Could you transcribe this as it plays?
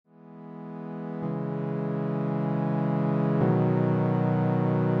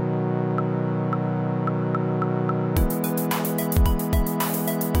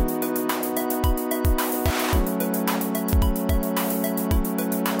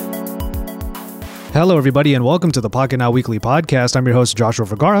Hello, everybody, and welcome to the Pocket Now Weekly Podcast. I'm your host, Joshua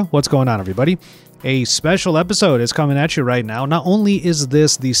Vergara. What's going on, everybody? A special episode is coming at you right now. Not only is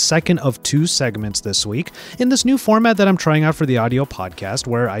this the second of two segments this week in this new format that I'm trying out for the audio podcast,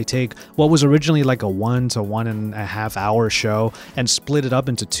 where I take what was originally like a 1 to 1.5 hour show and split it up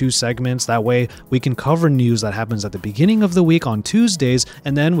into two segments. That way we can cover news that happens at the beginning of the week on Tuesdays,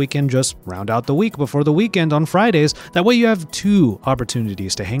 and then we can just round out the week before the weekend on Fridays. That way you have two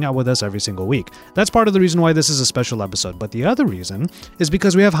opportunities to hang out with us every single week. That's part of the reason why this is a special episode. But the other reason is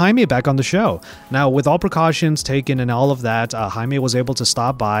because we have Jaime back on the show. Now, with all precautions taken and all of that, Jaime was able to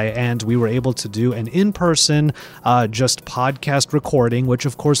stop by and we were able to do an in-person just podcast recording, which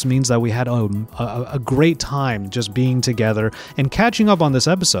of course means that we had a great time just being together and catching up on this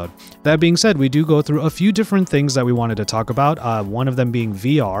episode. That being said, we do go through a few different things that we wanted to talk about, one of them being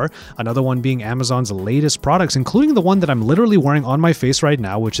VR, another one being Amazon's latest products, including the one that I'm literally wearing on my face right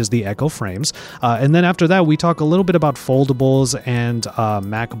now, which is the Echo Frames. And then after that, we talk a little bit about foldables and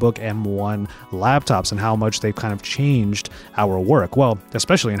MacBook M1 laptops and how much they've kind of changed our work. Well,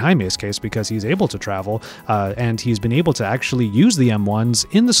 especially in Jaime's case, because he's able to travel and he's been able to actually use the M1s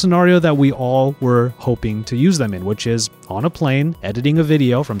in the scenario that we all were hoping to use them in, which is on a plane, editing a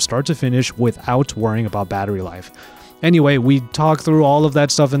video from start to finish without worrying about battery life. Anyway, we talk through all of that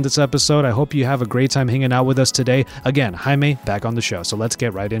stuff in this episode. I hope you have a great time hanging out with us today. Again, Jaime back on the show, so let's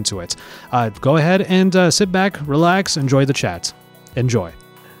get right into it. Go ahead and sit back, relax, enjoy the chat. Enjoy.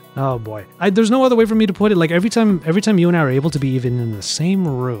 Oh boy, there's no other way for me to put it. Like every time you and I are able to be even in the same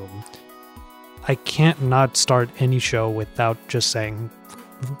room, I can't not start any show without just saying,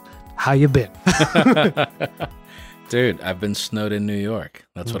 "How you been?" Dude, I've been snowed in New York.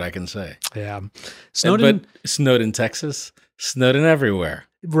 That's what I can say. Yeah, snowed in Texas, snowed in everywhere.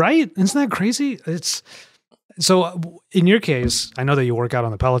 Right? Isn't that crazy? It's so. In your case, I know that you work out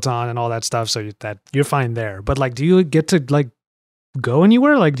on the Peloton and all that stuff, so that you're fine there. But like, do you get to like go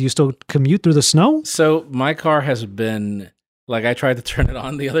anywhere? Like, do you still commute through the snow? So my car has been like, I tried to turn it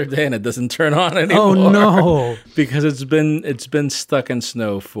on the other day and it doesn't turn on anymore. Oh no! Because it's been stuck in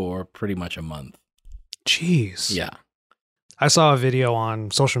snow for pretty much a month. Jeez. Yeah. I saw a video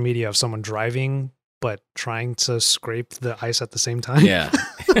on social media of someone driving but trying to scrape the ice at the same time. Yeah.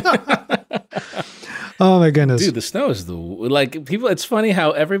 Oh my goodness. Dude, the snow is people. It's funny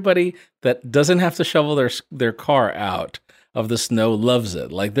how everybody that doesn't have to shovel their car out of the snow loves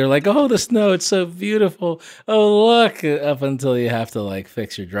it. Like they're like, "Oh, the snow, it's so beautiful. Oh, look," up until you have to like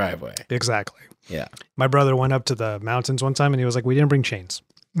fix your driveway. Exactly. Yeah. My brother went up to the mountains one time and he was like, "We didn't bring chains."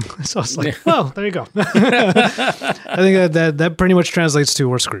 So I was like, well, there you go. I think that pretty much translates to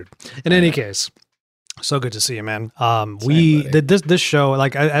we're screwed. In any case, so good to see you, man. We did this show,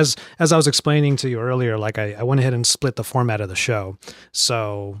 like as I was explaining to you earlier, like I went ahead and split the format of the show.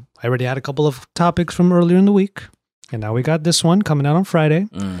 So I already had a couple of topics from earlier in the week. And now we got this one coming out on Friday.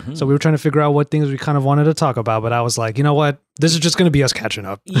 Mm-hmm. So we were trying to figure out what things we kind of wanted to talk about. But I was like, you know what? This is just going to be us catching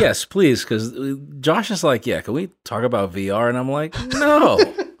up. Yes, please. Because Josh is like, yeah, can we talk about VR? And I'm like, no.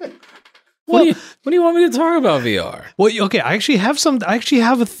 What do you want me to talk about VR? Well, okay. I actually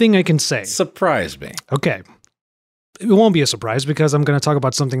have a thing I can say. Surprise me. Okay. It won't be a surprise because I'm going to talk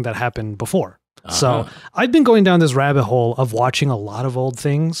about something that happened before. Uh-huh. So I've been going down this rabbit hole of watching a lot of old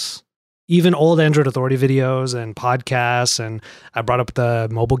things. Even old Android Authority videos and podcasts, and I brought up the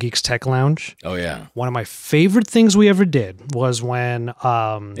Mobile Geeks Tech Lounge. Oh, yeah. One of my favorite things we ever did was when...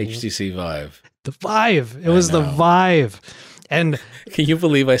 HTC Vive. The Vive. It was the Vive. And can you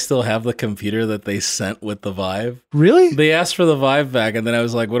believe I still have the computer that they sent with the Vive? Really? They asked for the Vive back, and then I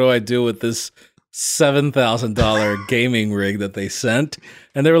was like, what do I do with this $7,000 gaming rig that they sent?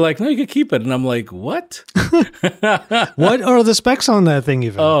 And they were like, no, you can keep it. And I'm like, what? What are the specs on that thing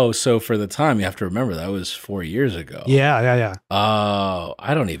even? Oh, so for the time, you have to remember that was 4 years ago. Yeah. Oh,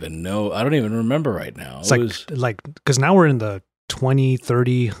 I don't even know. I don't even remember right now. It's like because now we're in the 20,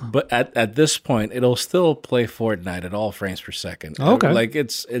 30. But at this point, it'll still play Fortnite at all frames per second. Okay. Like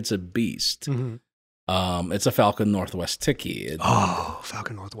it's a beast. Mm-hmm. It's a Falcon Northwest Tiki.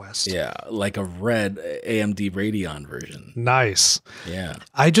 Falcon Northwest. Yeah, like a red AMD Radeon version. Nice. Yeah.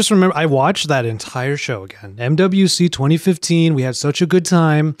 I just remember I watched that entire show again. MWC 2015. We had such a good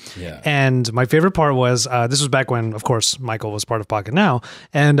time. Yeah. And my favorite part was, this was back when, of course, Michael was part of Pocket Now.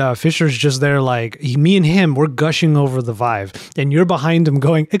 And Fisher's just there like, me and him, we're gushing over the Vive. And you're behind him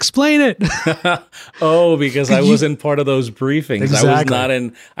going, explain it. Oh, because I wasn't part of those briefings.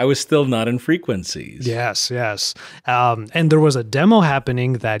 Exactly. I was still not in frequencies. Yes. And there was a demo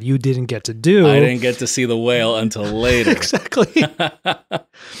happening that you didn't get to do. I didn't get to see the whale until later. Exactly.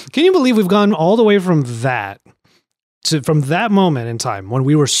 Can you believe we've gone all the way from that from that moment in time when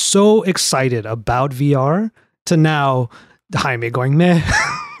we were so excited about VR to now Jaime going meh.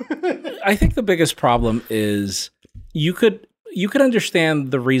 I think the biggest problem is you could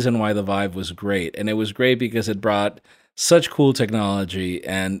understand the reason why the Vive was great, and it was great because it brought such cool technology,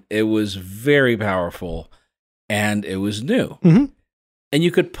 and it was very powerful, and it was new, and you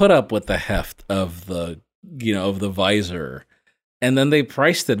could put up with the heft of the visor, and then they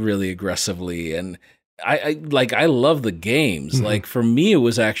priced it really aggressively, and I love the games. Like for me, it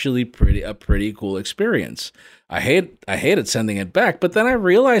was actually a pretty cool experience. I hated sending it back, but then I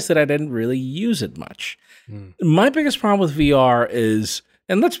realized that I didn't really use it much. My biggest problem with VR is,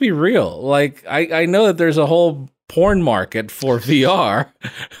 and let's be real, like I know that there's a whole porn market for VR.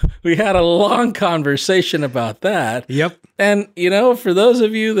 We had a long conversation about that. Yep. And for those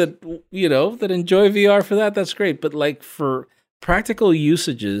of you that that enjoy VR for that, that's great. But like for practical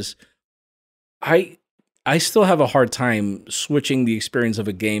usages, I still have a hard time switching the experience of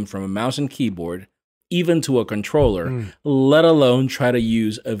a game from a mouse and keyboard even to a controller, let alone try to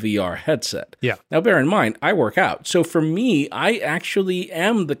use a VR headset. Yeah. Now, bear in mind, I work out. So for me, I actually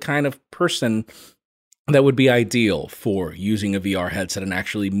am the kind of person that would be ideal for using a VR headset and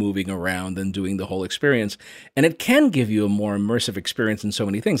actually moving around and doing the whole experience. And it can give you a more immersive experience in so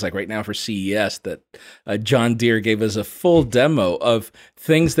many things. Like right now for CES, that John Deere gave us a full demo of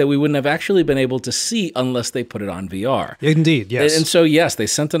things that we wouldn't have actually been able to see unless they put it on VR. Indeed, yes. And so, yes, they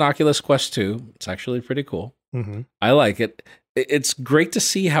sent an Oculus Quest 2. It's actually pretty cool. I like it. It's great to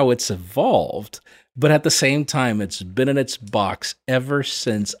see how it's evolved, but at the same time, it's been in its box ever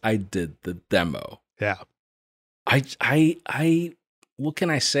since I did the demo. Yeah. I what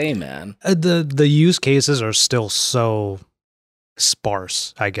can I say, man? The use cases are still so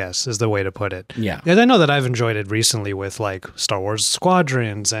sparse, I guess, is the way to put it. Yeah. And I know that I've enjoyed it recently with like Star Wars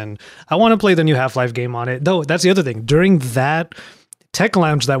Squadrons, and I want to play the new Half-Life game on it. Though that's the other thing. During that tech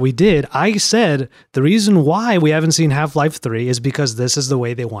lounge that we did, I said the reason why we haven't seen Half-Life 3 is because this is the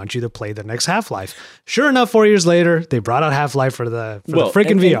way they want you to play the next Half-Life. Sure enough, 4 years later, they brought out Half-Life for the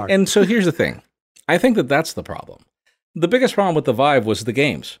freaking VR. And so here's the thing. I think that that's the problem. The biggest problem with the Vive was the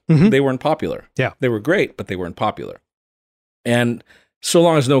games. They weren't popular. Yeah. They were great, but they weren't popular. And so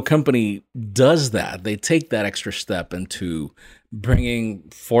long as no company does that, they take that extra step into bringing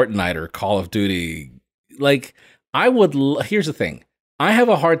Fortnite or Call of Duty. Like, here's the thing. I have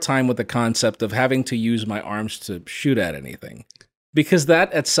a hard time with the concept of having to use my arms to shoot at anything, because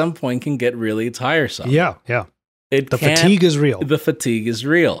that at some point can get really tiresome. Yeah. Fatigue is real. The fatigue is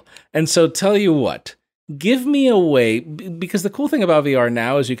real. And so tell you what, give me a way, because the cool thing about VR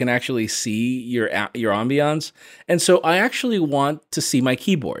now is you can actually see your ambiance. And so I actually want to see my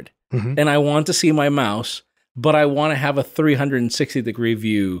keyboard and I want to see my mouse, but I want to have a 360-degree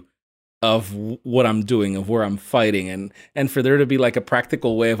view of what I'm doing, of where I'm fighting, and for there to be like a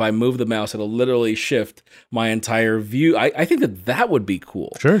practical way, if I move the mouse, it'll literally shift my entire view. I think that would be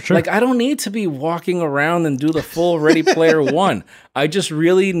cool. Sure. Like, I don't need to be walking around and do the full Ready Player One. I just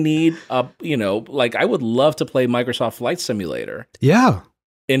really need like I would love to play Microsoft Flight Simulator. Yeah.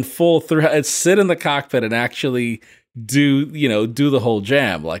 In full sit in the cockpit and actually do the whole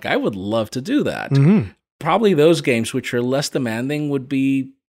jam. Like, I would love to do that. Probably those games which are less demanding would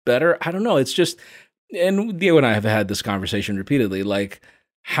be better. I don't know. It's just, and Diego and I have had this conversation repeatedly, like,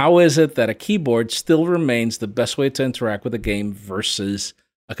 how is it that a keyboard still remains the best way to interact with a game versus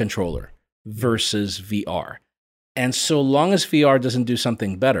a controller versus VR? And so long as VR doesn't do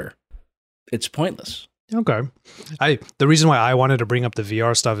something better, it's pointless. Okay. The reason why I wanted to bring up the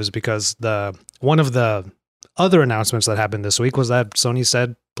VR stuff is because one of the other announcements that happened this week was that Sony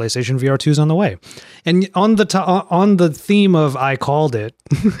said PlayStation VR 2 is on the way. And on the theme of I called it,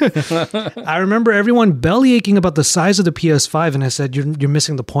 I remember everyone bellyaching about the size of the PS5, and I said, you're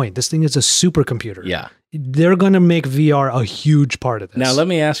missing the point. This thing is a supercomputer. Yeah. They're going to make VR a huge part of this. Now, let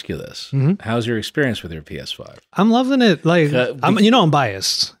me ask you this. How's your experience with your PS5? I'm loving it. Like, I'm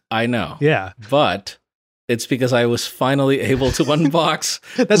biased. I know. Yeah. But it's because I was finally able to unbox.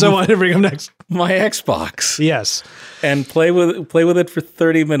 That's what I wanted to bring up next. My Xbox. Yes. And play with it for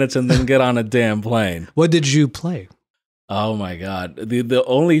 30 minutes and then get on a damn plane. What did you play? Oh my God. The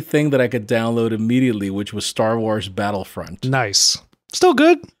only thing that I could download immediately, which was Star Wars Battlefront. Nice. Still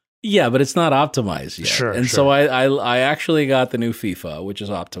good. Yeah, but it's not optimized yet. Sure. So I actually got the new FIFA, which is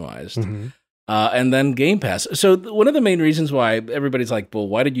optimized. And then Game Pass. So one of the main reasons why everybody's like, well,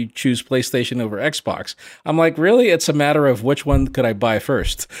 why did you choose PlayStation over Xbox? I'm like, really? It's a matter of which one could I buy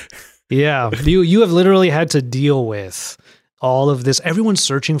first? Yeah. You have literally had to deal with all of this. Everyone's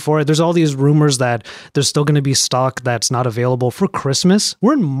searching for it. There's all these rumors that there's still going to be stock that's not available for Christmas.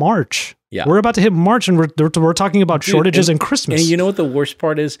 We're in March. Yeah. We're about to hit March, and we're talking about shortages and Christmas. And you know what the worst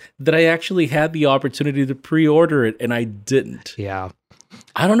part is? That I actually had the opportunity to pre-order it, and I didn't. Yeah.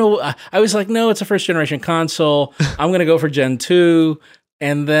 I don't know. I was like, no, it's a first generation console. I'm going to go for Gen 2.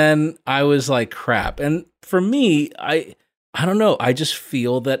 And then I was like, crap. And for me, I don't know. I just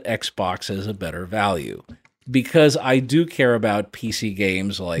feel that Xbox is a better value because I do care about PC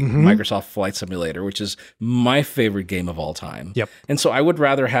games like Microsoft Flight Simulator, which is my favorite game of all time. Yep. And so I would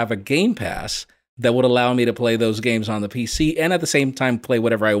rather have a Game Pass that would allow me to play those games on the PC and at the same time play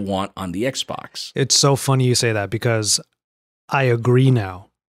whatever I want on the Xbox. It's so funny you say that because I agree now.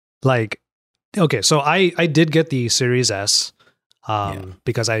 Like, okay, so I did get the Series S.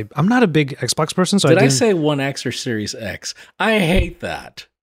 Because I'm not a big Xbox person, so Did I say 1X or Series X? I hate that.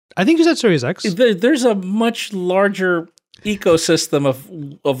 I think you said Series X. There's a much larger ecosystem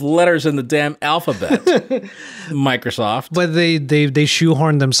of letters in the damn alphabet. Microsoft, but they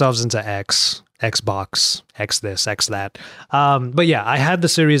shoehorned themselves into Xbox, X this, X that. But yeah, I had the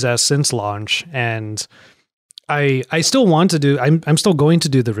Series S since launch, and I still want to do, I'm still going to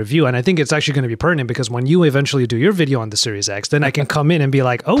do the review, and I think it's actually going to be pertinent because when you eventually do your video on the Series X, then I can come in and be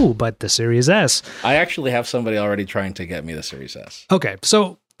like, oh, but the Series S. I actually have somebody already trying to get me the Series S. Okay,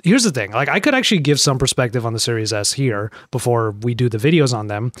 so here's the thing. Like, I could actually give some perspective on the Series S here before we do the videos on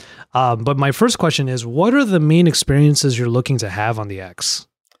them. But my first question is, what are the main experiences you're looking to have on the X?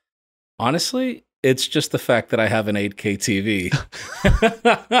 Honestly, it's just the fact that I have an 8K TV.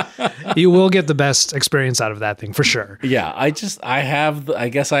 You will get the best experience out of that thing for sure. Yeah, I guess I have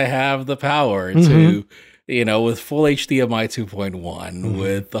the power to, with full HDMI 2.1,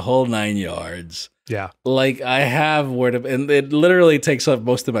 with the whole 9 yards. Yeah. Like I have and it literally takes up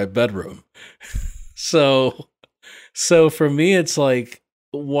most of my bedroom. So for me, it's like,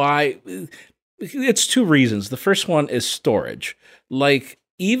 why? It's two reasons. The first one is storage. Like,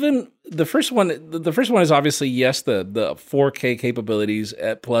 even the first one is obviously, yes, the 4K capabilities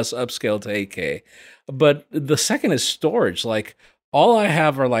plus upscale to 8K. But the second is storage. Like, all I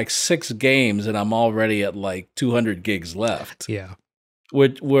have are like 6 games and I'm already at like 200 gigs left. Yeah.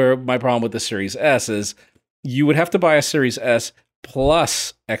 Where my problem with the Series S is you would have to buy a Series S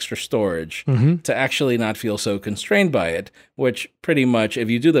plus extra storage to actually not feel so constrained by it, which pretty much, if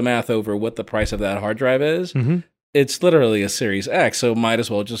you do the math over what the price of that hard drive is, it's literally a Series X, so might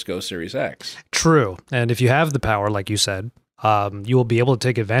as well just go Series X. True. And if you have the power, like you said, you will be able to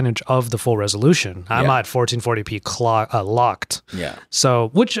take advantage of the full resolution. I'm at 1440p locked. Yeah. So,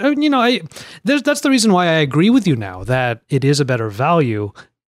 which, that's the reason why I agree with you now, that it is a better value.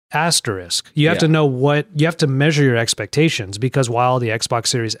 Asterisk. You have to know you have to measure your expectations, because while the Xbox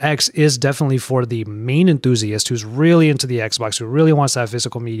Series X is definitely for the main enthusiast who's really into the Xbox, who really wants to have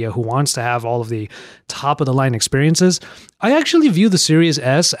physical media, who wants to have all of the top of the line experiences, I actually view the Series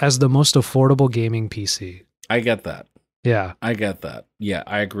S as the most affordable gaming PC. I get that. Yeah. I get that. Yeah,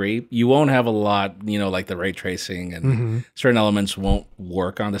 I agree. You won't have a lot, like the ray tracing and certain elements won't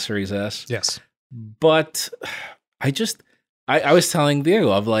work on the Series S. Yes. But I was telling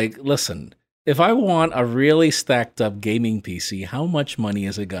Diego, I'm like, listen, if I want a really stacked up gaming PC, how much money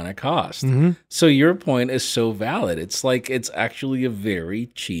is it going to cost? So your point is so valid. It's like, it's actually a very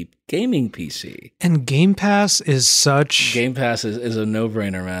cheap gaming PC. And Game Pass is Game Pass is a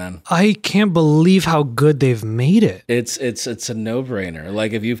no-brainer, man. I can't believe how good they've made it. It's a no-brainer.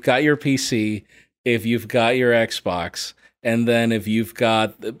 Like, if you've got your PC, if you've got your Xbox, and then if you've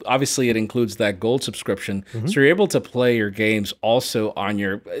got, obviously it includes that gold subscription, so you're able to play your games also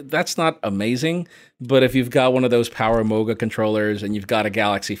on that's not amazing, but if you've got one of those Power Moga controllers and you've got a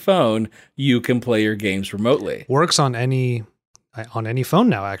Galaxy phone, you can play your games remotely. Works on any phone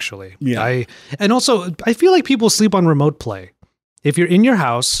now, actually. Yeah. And also, I feel like people sleep on remote play. If you're in your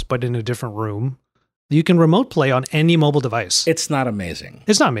house, but in a different room, you can remote play on any mobile device. It's not amazing.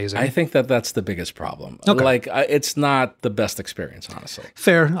 It's not amazing. I think that's the biggest problem. Okay. Like, it's not the best experience, honestly.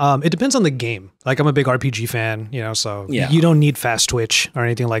 Fair. It depends on the game. Like, I'm a big RPG fan, so you don't need fast twitch or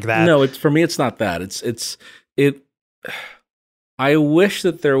anything like that. No, for me, it's not that. I wish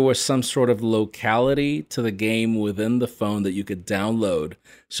that there was some sort of locality to the game within the phone that you could download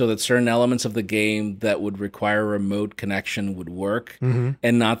so that certain elements of the game that would require a remote connection would work, and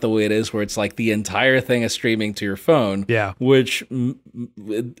not the way it is where it's like the entire thing is streaming to your phone, which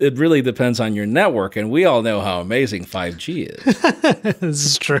it really depends on your network, and we all know how amazing 5G is. This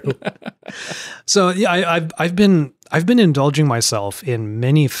is true. So yeah, I've been indulging myself in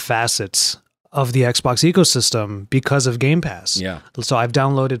many facets of the Xbox ecosystem because of Game Pass. Yeah. So I've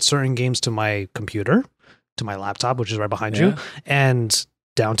downloaded certain games to my computer, to my laptop, which is right behind you. And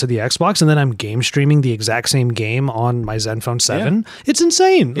down to the Xbox, and then I'm game streaming the exact same game on my Zenfone 7. It's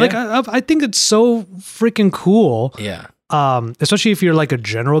insane. Yeah. Like I think it's so freaking cool. Yeah. Especially if you're like a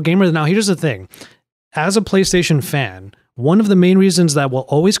general gamer. Now, here's the thing. As a PlayStation fan, one of the main reasons that will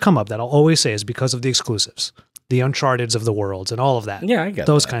always come up, that I'll always say, is because of the exclusives, the Uncharted's of the worlds and all of that. Yeah, I get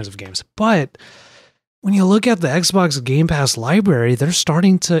those that. kinds of games. But when you look at the Xbox Game Pass library, they're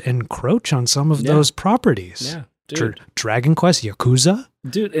starting to encroach on some of those properties. Yeah, dude. Dragon Quest, Yakuza.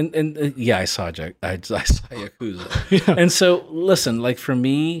 Dude, and yeah, I saw Yakuza. Yeah. And so, listen, like for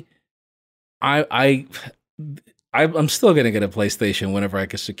me, I'm still going to get a PlayStation whenever I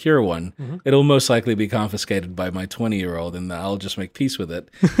can secure one. Mm-hmm. It'll most likely be confiscated by my 20-year-old, and I'll just make peace with it.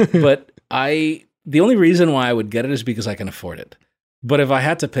 But the only reason why I would get it is because I can afford it. But if I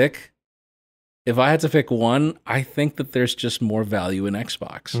had to pick one, I think that there's just more value in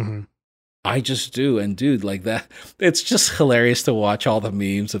Xbox. Mm-hmm. I just do. And dude, like that, it's just hilarious to watch all the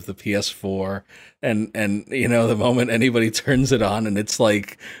memes of the PS4 and you know, the moment anybody turns it on and it's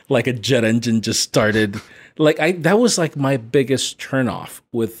like a jet engine just started. Like that was like my biggest turnoff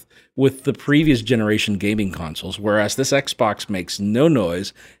with the previous generation gaming consoles, whereas this Xbox makes no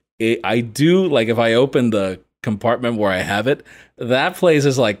noise. I do, like, if I open the compartment where I have it, that place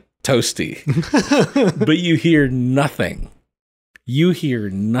is like toasty, but you hear nothing.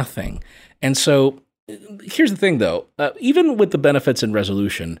 And so here's the thing, though. Even with the benefits and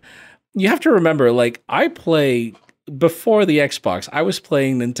resolution, you have to remember, like, before the Xbox, I was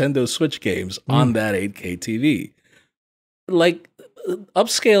playing Nintendo Switch games on that 8K TV. Like,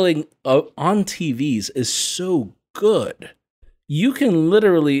 upscaling on TVs is so good. You can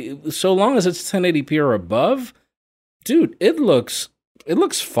literally, so long as it's 1080p or above, dude, it looks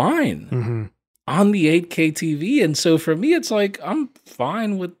fine on the 8K TV. And so for me, it's like, I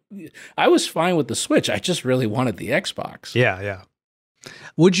was fine with the Switch. I just really wanted the Xbox. Yeah.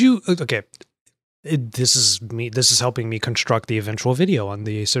 Would you, okay, this is helping me construct the eventual video on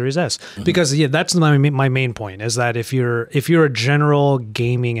the Series S, because that's my main point, is that if you're a general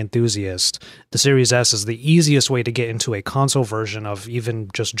gaming enthusiast, the Series S is the easiest way to get into a console version of even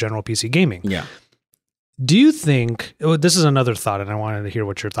just general PC gaming. Yeah. Do you think, this is another thought, and I wanted to hear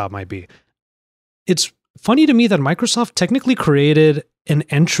what your thought might be. It's funny to me that Microsoft technically created an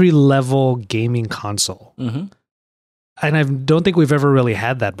entry-level gaming console. Mm-hmm. And I don't think we've ever really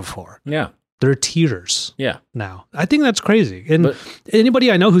had that before. Yeah. There are tiers. Yeah. Now, I think that's crazy. And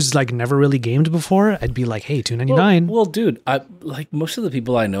anybody I know who's like never really gamed before, I'd be like, hey, $299. Well, dude, like most of the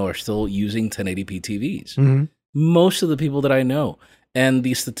people I know are still using 1080p TVs. Mm-hmm. Most of the people that I know. And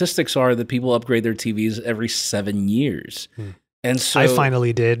the statistics are that people upgrade their TVs every 7 years. And so I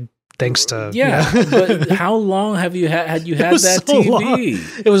finally did, thanks to But how long have you had that so TV? Long.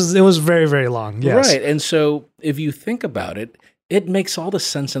 It was very, very long. Yes. Right. And so if you think about it, it makes all the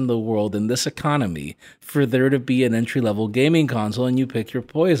sense in the world in this economy for there to be an entry-level gaming console and you pick your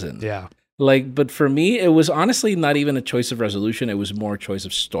poison. Yeah. Like, but for me, it was honestly not even a choice of resolution. It was more a choice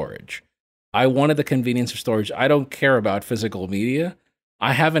of storage. I wanted the convenience of storage. I don't care about physical media.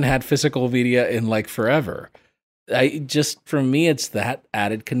 I haven't had physical media in like forever. For me, it's that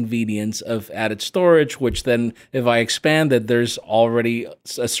added convenience of added storage, which then if I expand it, there's already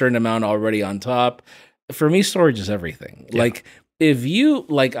a certain amount already on top. For me, storage is everything. Yeah. Like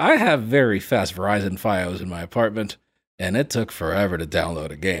I have very fast Verizon Fios in my apartment, and it took forever to download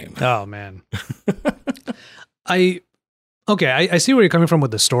a game. Oh man. I see where you're coming from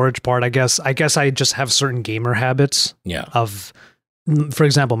with the storage part. I guess I just have certain gamer habits. Yeah. For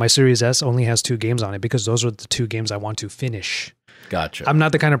example, my Series S only has 2 games on it because those are the 2 games I want to finish. Gotcha. I'm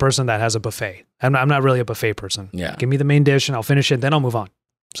not the kind of person that has a buffet. I'm not really a buffet person. Yeah. Give me the main dish and I'll finish it, then I'll move on.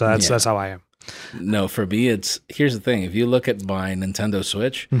 So that's how I am. No, for me, here's the thing. If you look at my Nintendo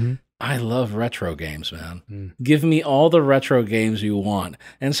Switch, I love retro games, man. Give me all the retro games you want.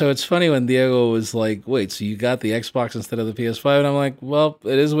 And so it's funny when Diego was like, wait, so you got the Xbox instead of the PS5? And I'm like, well,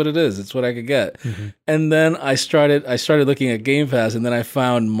 it is what it is. It's what I could get. And then I started looking at Game Pass, and then I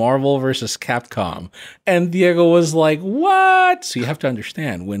found Marvel versus Capcom. And Diego was like, what? So you have to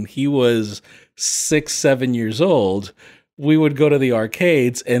understand, when he was 6, 7 years old, we would go to the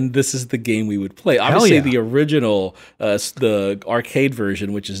arcades, and this is the game we would play. Obviously, the original, the arcade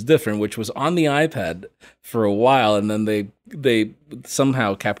version, which is different, which was on the iPad for a while, and then they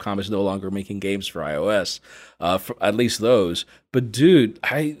somehow Capcom is no longer making games for iOS, for at least those. But dude,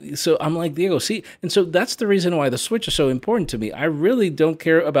 so I'm like, Diego, see, and so that's the reason why the Switch is so important to me. I really don't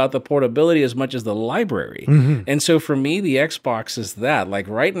care about the portability as much as the library. And so for me, the Xbox is that. Like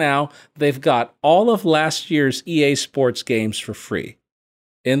right now, they've got all of last year's EA Sports games for free.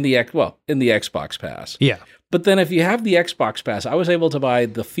 in the Xbox Pass. Yeah. But then if you have the Xbox Pass, I was able to buy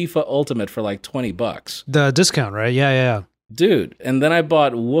the FIFA Ultimate for like $20. The discount, right? Yeah. Dude, and then I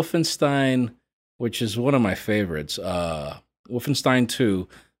bought Wolfenstein, which is one of my favorites. Wolfenstein 2.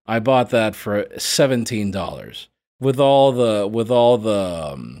 I bought that for $17 with all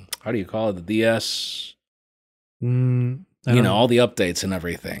the how do you call it? The DS. All the updates and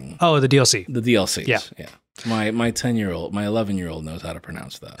everything. Oh, the DLC. The DLCs. Yeah. My 10-year-old, my 11-year-old knows how to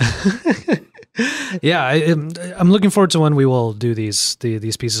pronounce that. Yeah, I'm looking forward to when we will do these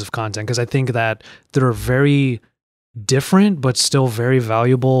pieces of content, because I think that there are very different but still very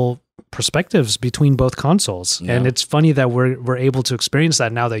valuable perspectives between both consoles. Yeah. And it's funny that we're able to experience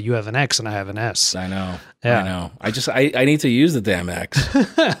that now that you have an X and I have an S. I know. Yeah. I know. I need to use the damn X.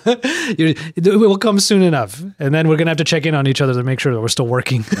 It will come soon enough. And then we're going to have to check in on each other to make sure that we're still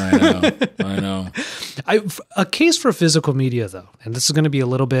working. I know. A case for physical media, though, and this is going to be a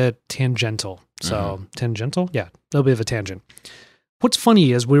little bit tangential. So, tangential? Yeah, a little bit of a tangent. What's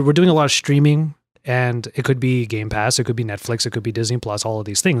funny is we're doing a lot of streaming, and it could be Game Pass, it could be Netflix, it could be Disney Plus, all of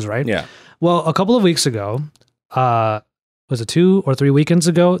these things, right? Yeah. Well, a couple of weeks ago, was it 2 or 3 weekends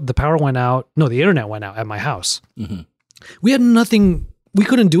ago, the power went out. No, the internet went out at my house. Mm-hmm. We had nothing. We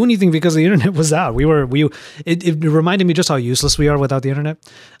couldn't do anything because the internet was out. It reminded me just how useless we are without the internet.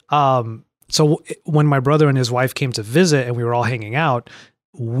 So when my brother and his wife came to visit and we were all hanging out,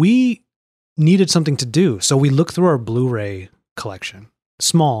 we needed something to do. So we looked through our Blu-ray collection.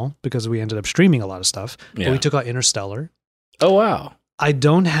 Small, because we ended up streaming a lot of stuff. Yeah. But we took out Interstellar. Oh, wow. I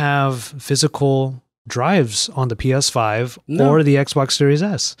don't have physical drives on the PS5 or the Xbox Series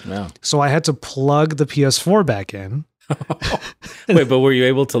S. No. So I had to plug the PS4 back in. Wait, but were you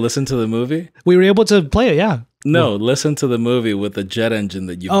able to listen to the movie? We were able to play it, yeah. No, listen to the movie with the jet engine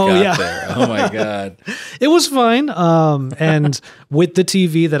that you've got there. Oh my God. It was fine. And with the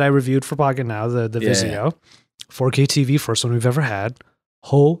TV that I reviewed for Pocket Now, the Vizio, 4K TV, first one we've ever had.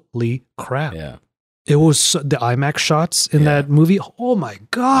 Holy crap. Yeah. It was the IMAX shots in that movie. Oh my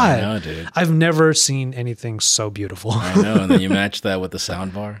God. I know, dude. I've never seen anything so beautiful. I know. And then you matched that with the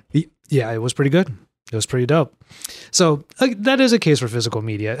sound bar. Yeah, it was pretty good. It was pretty dope. So that is a case for physical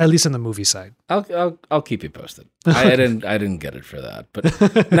media, at least in the movie side. I'll keep you posted. I didn't get it for that.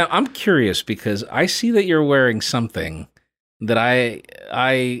 But now I'm curious because I see that you're wearing something that I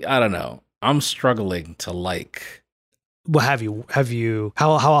don't know. I'm struggling to like. Well, have you?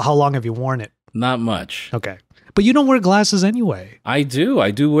 How long have you worn it? Not much. Okay, but you don't wear glasses anyway. I do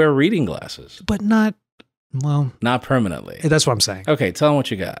wear reading glasses, but not not permanently. That's what I'm saying. Okay, tell them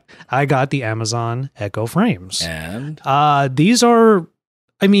what you got. I got the Amazon Echo frames, and these are.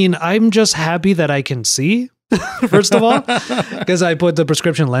 I mean, I'm just happy that I can see. First of all, because I put the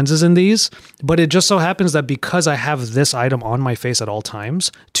prescription lenses in these, but it just so happens that because I have this item on my face at all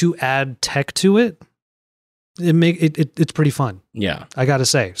times, to add tech to it. It's pretty fun. Yeah. I got to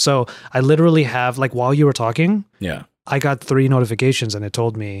say. So I literally have, like, while you were talking, I got 3 notifications and it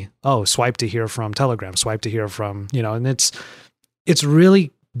told me, oh, swipe to hear from Telegram, swipe to hear from, and it's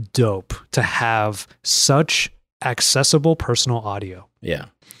really dope to have such accessible personal audio. Yeah.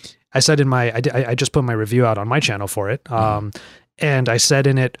 I said I just put my review out on my channel for it. And I said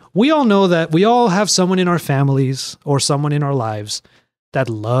in it, we all know that we all have someone in our families or someone in our lives that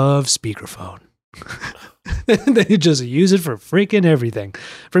loves speakerphone. They just use it for freaking everything.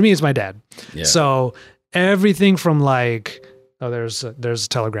 For me, it's my dad. Yeah. So everything from like, there's a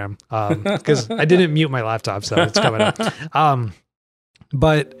Telegram because I didn't mute my laptop, so it's coming up.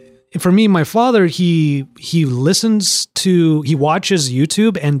 But for me, my father, he watches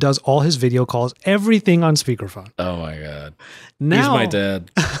YouTube and does all his video calls, everything on speakerphone. Oh my God. Now, he's my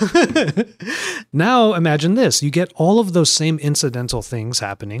dad. Now imagine this. You get all of those same incidental things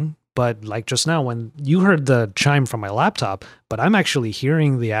happening. But like just now, when you heard the chime from my laptop, but I'm actually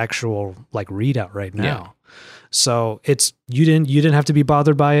hearing the actual like readout right now. Yeah. So you didn't have to be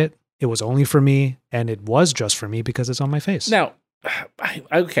bothered by it. It was only for me, and it was just for me because it's on my face. Now,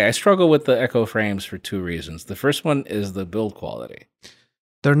 I struggle with the Echo frames for 2 reasons. The first one is the build quality.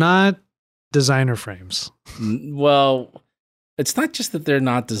 They're not designer frames. Well, it's not just that they're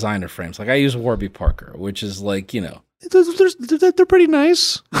not designer frames. Like I use Warby Parker, which is like, they're pretty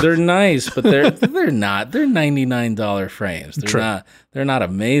nice. They're nice, but they're not. They're $99 frames. They're not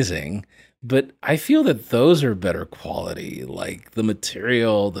amazing. But I feel that those are better quality, like the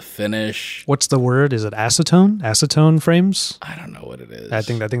material, the finish. What's the word? Is it acetone? Acetone frames? I don't know what it is. I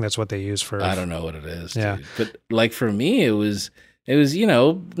think that's what they use for. I don't know what it is. Yeah, dude. But like for me, it was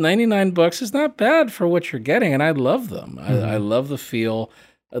 $99 is not bad for what you're getting, and I love them. I love the feel.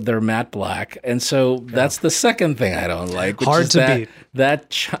 They're matte black, and so that's the second thing I don't like. Which Hard is to beat.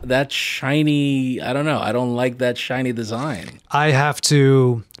 That shiny. I don't know. I don't like that shiny design. I have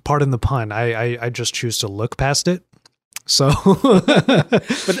to, pardon the pun, I just choose to look past it. So,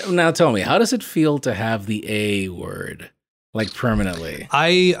 But now tell me, how does it feel to have the A word like permanently?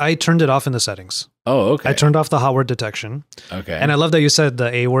 I turned it off in the settings. Oh, okay. I turned off the hot word detection. Okay. And I love that you said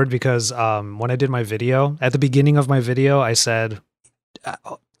the A word because when I did my video, at the beginning of my video, I said,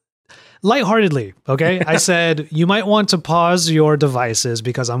 lightheartedly, okay? I said, you might want to pause your devices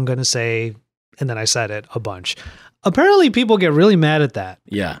because I'm going to say, and then I said it a bunch. Apparently people get really mad at that.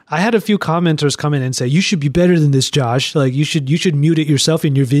 Yeah. I had a few commenters come in and say, you should be better than this, Josh. Like you should mute it yourself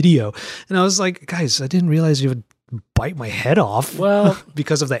in your video. And I was like, guys, I didn't realize you would bite my head off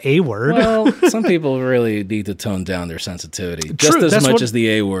because of the A word. Well, some people really need to tone down their sensitivity just as much as the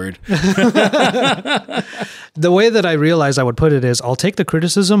A word. The way that I realized I would put it is I'll take the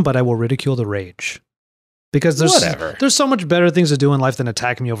criticism, but I will ridicule the rage. Because there's so much better things to do in life than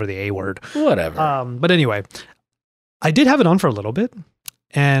attack me over the A word. Whatever. But anyway, I did have it on for a little bit.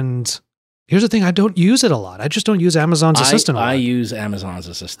 And here's the thing. I don't use it a lot. I just don't use Amazon's Assistant a lot. I use Amazon's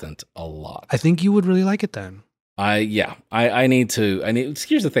Assistant a lot. I think you would really like it then. I need to.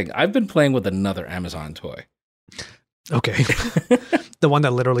 Here's the thing. I've been playing with another Amazon toy. Okay. The one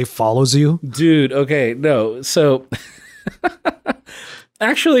that literally follows you? Dude, okay. No. So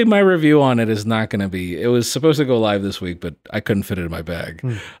actually my review on it is not going to be. It was supposed to go live this week, but I couldn't fit it in my bag.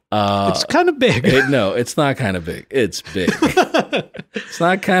 It's kind of big. No, it's not kind of big. It's big. It's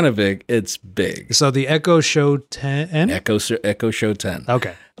not kind of big. It's big. So the Echo Show 10? Echo Show 10.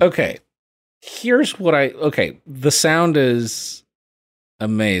 Okay. Okay. Here's what the sound is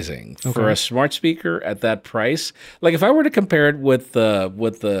amazing for a smart speaker at that price. Like if I were to compare it with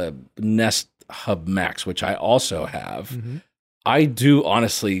the Nest Hub Max, which I also have, I do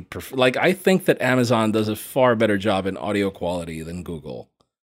honestly prefer, like I think that Amazon does a far better job in audio quality than Google.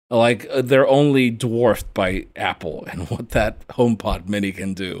 Like they're only dwarfed by Apple and what that HomePod Mini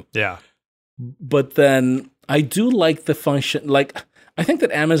can do. Yeah. But then I do like the function, like I think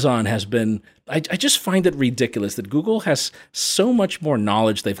that Amazon has been, I just find it ridiculous that Google has so much more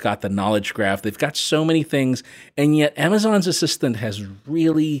knowledge. They've got the knowledge graph. They've got so many things. And yet Amazon's Assistant has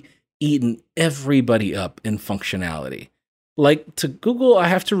really eaten everybody up in functionality. Like to Google, I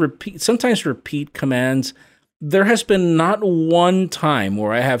have to sometimes repeat commands. There has been not one time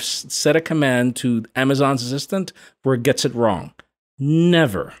where I have set a command to Amazon's Assistant where it gets it wrong.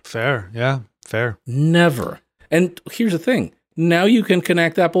 Never. Fair. Yeah. Fair. Never. And here's the thing. Now you can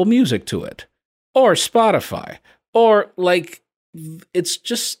connect Apple Music to it or Spotify or like it's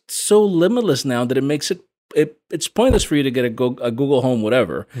just so limitless now that it makes it's pointless for you to get a Google Home,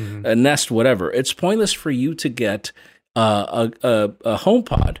 whatever, a Nest, whatever. It's pointless for you to get a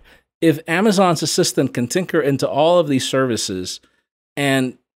HomePod if Amazon's Assistant can tinker into all of these services.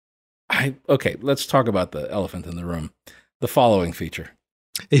 And let's talk about the elephant in the room, the following feature.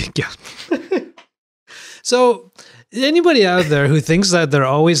 Yeah. So anybody out there who thinks that they're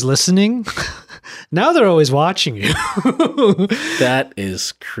always listening, now they're always watching you. That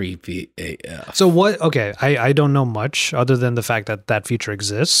is creepy AF. So what, okay, I don't know much other than the fact that that feature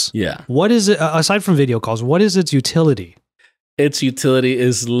exists. Yeah. What is it, aside from video calls, what is its utility? Its utility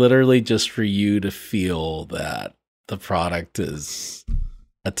is literally just for you to feel that the product is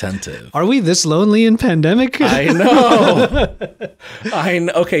attentive. Are we this lonely in pandemic? I know.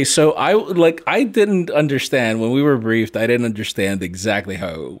 Okay, so I didn't understand when we were briefed. I didn't understand exactly how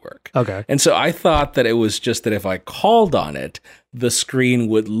it would work. Okay. And so I thought that it was just that if I called on it, the screen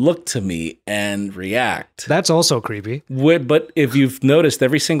would look to me and react. That's also creepy. But if you've noticed,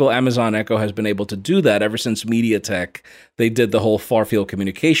 every single Amazon Echo has been able to do that ever since MediaTek. They did the whole far field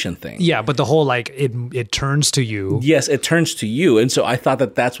communication thing. Yeah, but the whole it turns to you. Yes, it turns to you. And so I thought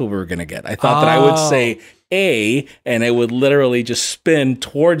that that's what we were going to get. I thought that I would say A, and it would literally just spin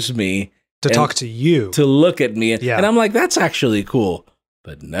towards me. To talk to you. To look at me. Yeah. And I'm like, that's actually cool.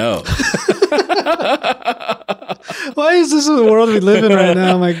 But no. Why is this the world we live in right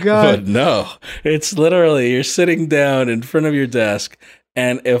now? My God. But no. It's literally, you're sitting down in front of your desk,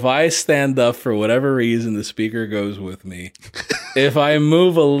 and if I stand up for whatever reason, the speaker goes with me. If I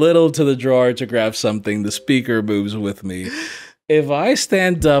move a little to the drawer to grab something, the speaker moves with me. If I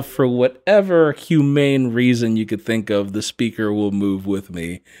stand up for whatever humane reason you could think of, the speaker will move with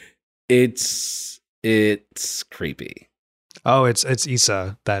me. It's creepy. Oh, it's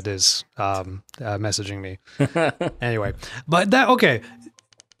Issa that is messaging me. Anyway, but okay.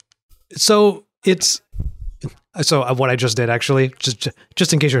 So what I just did actually,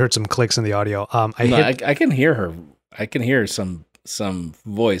 just in case you heard some clicks in the audio, I can hear her. I can hear some some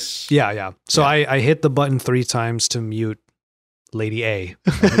voice. Yeah. So I hit the button 3 times to mute Lady A.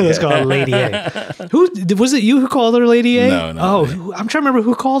 Let's call her Lady A. Who was it? You who called her Lady A? No. I'm trying to remember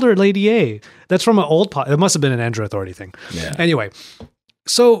who called her Lady A. That's from an old pod. It must have been an Android Authority thing. Yeah. Anyway,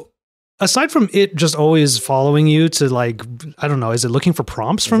 so aside from it just always following you to like, I don't know, is it looking for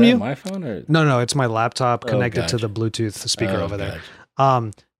prompts from you? My phone or No, it's my laptop connected to gotcha. the Bluetooth speaker over there.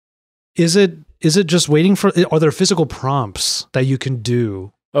 Gotcha. Is it just waiting for? Are there physical prompts that you can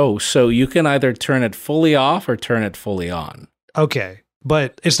do? Oh, so you can either turn it fully off or turn it fully on. Okay.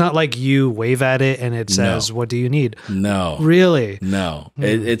 But it's not like you wave at it and it says, "What do you need?" No. Really? No.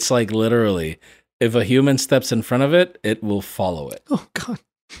 It's like literally, if a human steps in front of it, it will follow it. Oh, God.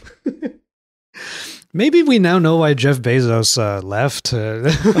 Maybe we now know why Jeff Bezos left.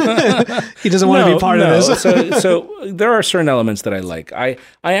 He doesn't want to be part of this. so there are certain elements that I like. I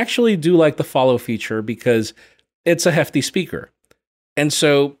actually do like the follow feature because it's a hefty speaker. And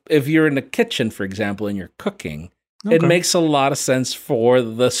so if you're in the kitchen, for example, and you're cooking, it makes a lot of sense for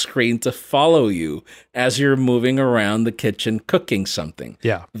the screen to follow you as you're moving around the kitchen cooking something.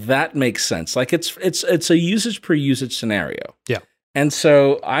 Yeah. That makes sense. Like it's a usage per usage scenario. Yeah. And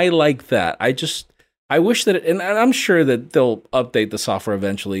so I like that. I wish that, and I'm sure that they'll update the software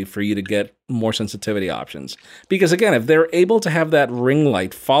eventually for you to get more sensitivity options. Because again, if they're able to have that ring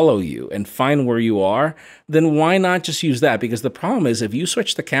light follow you and find where you are, then why not just use that? Because the problem is if you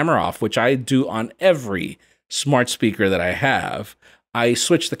switch the camera off, which I do on every smart speaker that I have, I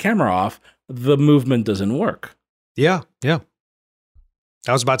switch the camera off, the movement doesn't work. Yeah.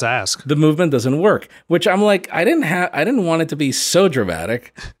 I was about to ask. The movement doesn't work, which I'm like, I didn't want it to be so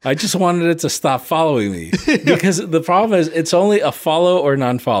dramatic. I just wanted it to stop following me because the problem is it's only a follow or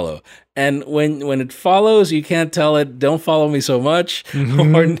non-follow. And when it follows, you can't tell it, don't follow me so much,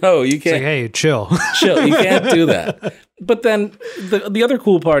 or no, you can't. It's like, hey, chill. Chill. You can't do that. But then the other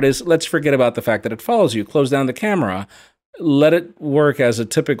cool part is let's forget about the fact that it follows you. Close down the camera. Let it work as a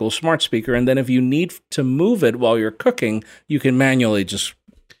typical smart speaker, and then if you need to move it while you're cooking, you can manually just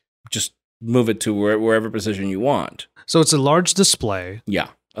move it to wherever position you want. So it's a large display. Yeah,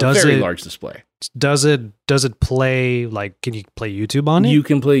 a very large display. Does it play, like, can you play YouTube on it? You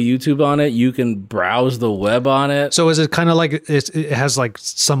can play YouTube on it. You can browse the web on it. So is it kind of like it has like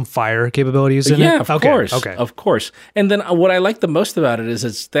some Fire capabilities in it? Yeah, of course. Okay. Of course. And then what I like the most about it is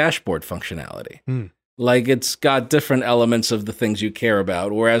its dashboard functionality. Like it's got different elements of the things you care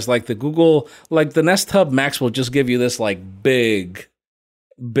about. Whereas like the Google, like the Nest Hub Max will just give you this like big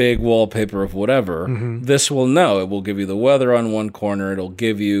wallpaper of whatever. This will know. It will give you the weather on one corner. It'll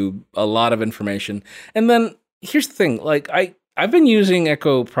give you a lot of information. And then here's the thing. Like I've been using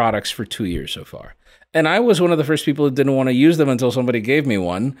Echo products for 2 years so far. And I was one of the first people who didn't want to use them until somebody gave me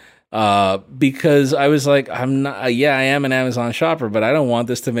one. Because I was like, I am an Amazon shopper, but I don't want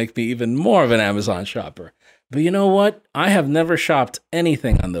this to make me even more of an Amazon shopper. But you know what? I have never shopped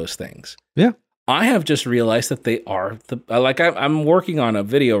anything on those things. Yeah. I have just realized that they are I'm working on a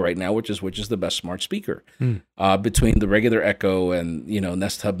video right now, which is the best smart speaker between the regular Echo and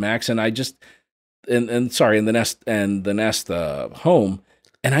Nest Hub Max, and the Nest Home,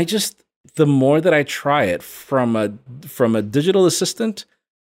 and the more that I try it from a digital assistant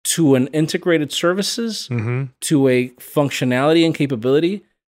to an integrated services to a functionality and capability,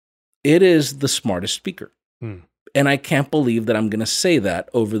 it is the smartest speaker. And I can't believe that I'm going to say that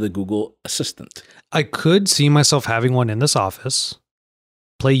over the Google Assistant. I could see myself having one in this office,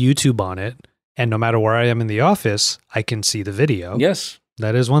 play YouTube on it, and no matter where I am in the office, I can see the video. Yes.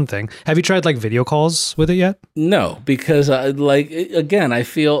 That is one thing. Have you tried like video calls with it yet? No, because again, I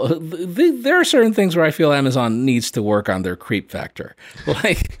feel there are certain things where I feel Amazon needs to work on their creep factor.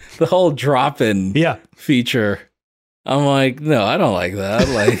 Like the whole drop-in feature. I'm like, no, I don't like that.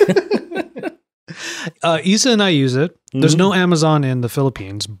 Like Isa and I use it. There's no Amazon in the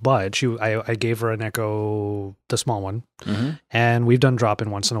Philippines, but I gave her an Echo, the small one, and we've done drop-in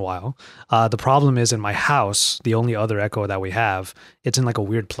once in a while. The problem is in my house, the only other Echo that we have, it's in like a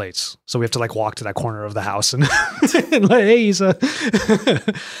weird place. So we have to like walk to that corner of the house and, and like, hey, Isa.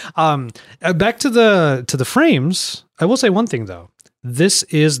 Back to the frames, I will say one thing though. This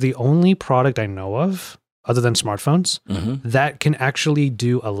is the only product I know of, other than smartphones, that can actually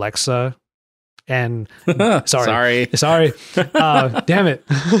do Alexa. And sorry. Damn it.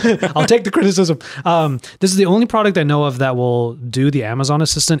 I'll take the criticism. This is the only product I know of that will do the Amazon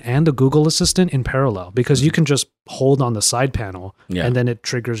Assistant and the Google Assistant in parallel, because you can just hold on the side panel and then it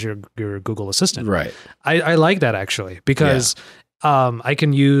triggers your Google Assistant. Right. I like that actually, because I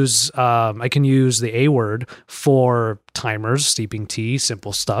can use the A word for timers, steeping tea,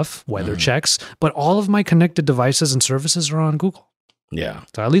 simple stuff, weather checks, but all of my connected devices and services are on Google. Yeah.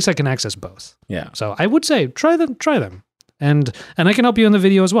 So at least I can access both. Yeah. So I would say try them. And I can help you in the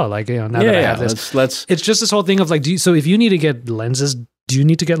video as well. Like, now that I have this, it's just this whole thing of like, so if you need to get lenses, do you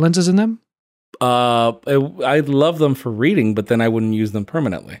need to get lenses in them? I love them for reading, but then I wouldn't use them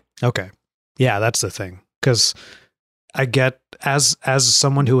permanently. Okay. Yeah, that's the thing. Because I get, as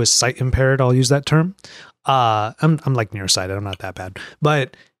someone who is sight impaired, I'll use that term. I'm like nearsighted. I'm not that bad,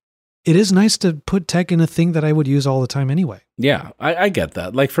 but it is nice to put tech in a thing that I would use all the time anyway. Yeah, I get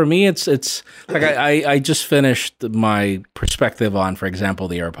that. Like for me, it's like I just finished my perspective on, for example,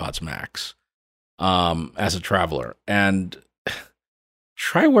 the AirPods Max as a traveler, and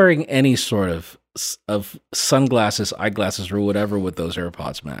try wearing any sort of sunglasses, eyeglasses, or whatever with those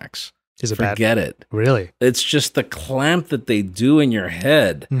AirPods Max. Is it Forget bad? it. Really? It's just the clamp that they do in your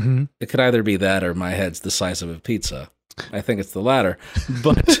head. Mm-hmm. It could either be that or my head's the size of a pizza. I think it's the latter.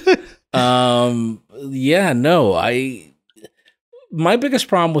 But yeah, no, my biggest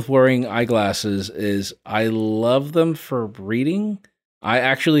problem with wearing eyeglasses is I love them for reading. I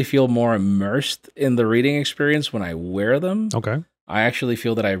actually feel more immersed in the reading experience when I wear them. Okay. I actually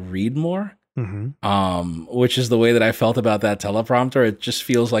feel that I read more. Mm-hmm. Which is the way that I felt about that teleprompter. It just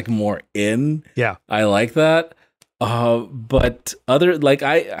feels like more in. Yeah. I like that. But other, like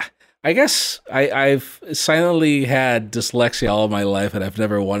I guess I've silently had dyslexia all of my life and I've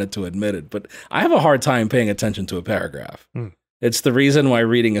never wanted to admit it, but I have a hard time paying attention to a paragraph. It's the reason why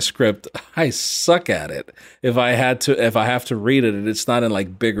reading a script, I suck at it. If I have to read it and it's not in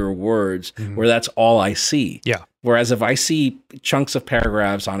like bigger words where that's all I see. Yeah. Whereas if I see chunks of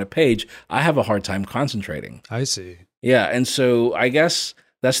paragraphs on a page, I have a hard time concentrating. I see. Yeah. And so I guess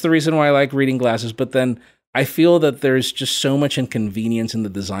that's the reason why I like reading glasses. But then I feel that there's just so much inconvenience in the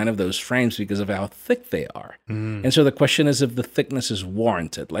design of those frames because of how thick they are. And so the question is if the thickness is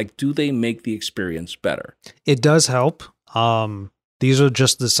warranted. Like, do they make the experience better? It does help. These are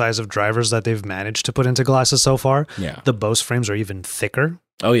just the size of drivers that they've managed to put into glasses so far. Yeah. The Bose frames are even thicker.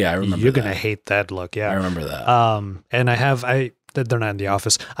 Oh yeah, I remember You're that. going to hate that look. Yeah. I remember that. And they're not in the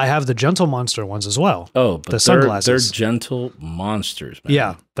office. I have the Gentle Monster ones as well. Oh, but the sunglasses. They're gentle monsters, man.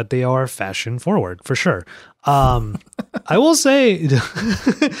 Yeah, but they are fashion forward for sure. I will say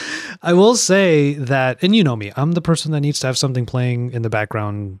that, and you know me, I'm the person that needs to have something playing in the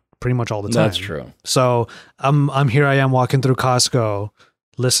background pretty much all the time. That's true. So I'm here. I am walking through Costco,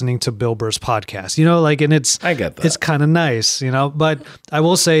 listening to Bill Burr's podcast. And I get that. It's kind of nice, But I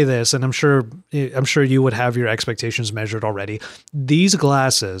will say this, and I'm sure you would have your expectations measured already. These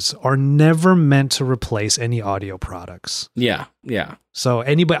glasses are never meant to replace any audio products. Yeah, yeah. So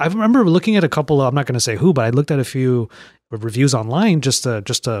I remember looking at a couple of, I'm not going to say who, but I looked at a few reviews online just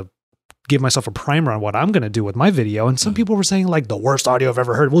to give myself a primer on what I'm going to do with my video. And some people were saying like the worst audio I've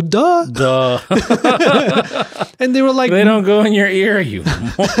ever heard. Well, duh. And they were like, they don't go in your ear, you.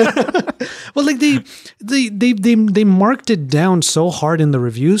 Well, like they marked it down so hard in the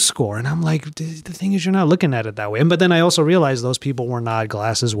review score. And I'm like, the thing is, you're not looking at it that way. But then I also realized those people were not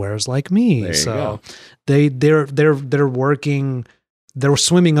glasses wearers like me. There you so go. they're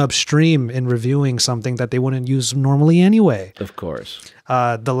swimming upstream in reviewing something that they wouldn't use normally anyway. Of course.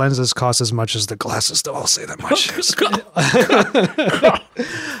 The lenses cost as much as the glasses, though. I'll say that much.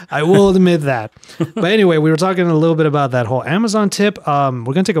 I will admit that. But anyway, we were talking a little bit about that whole Amazon tip. We're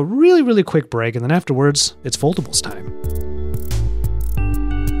going to take a really, really quick break, and then afterwards, it's foldables time.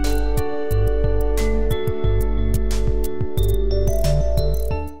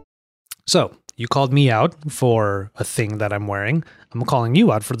 So, you called me out for a thing that I'm wearing. I'm calling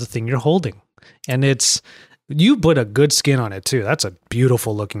you out for the thing you're holding. And you put a good skin on it too. That's a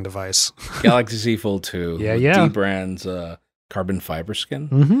beautiful looking device. Galaxy Z Fold 2. Yeah. D-Brand's carbon fiber skin.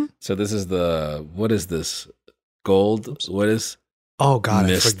 Mm-hmm. So this is what is this? Gold? What is? Oh God,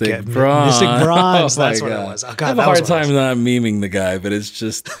 Mystic I forget. Bronze. Mystic Bronze. Oh, That's my what God. it was. Oh, God, I have a hard time not memeing the guy, but it's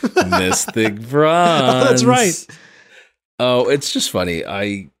just Mystic Bronze. Oh, that's right. Oh, it's just funny.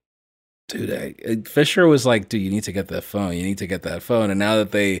 Fisher was like, dude, you need to get that phone. You need to get that phone. And now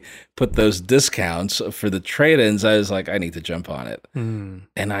that they put those discounts for the trade-ins, I was like, I need to jump on it. And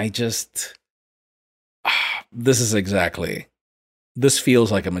I just, this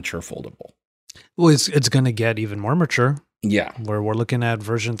feels like a mature foldable. Well, it's going to get even more mature. Yeah. We're looking at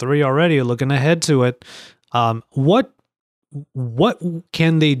version 3 already, looking ahead to it. What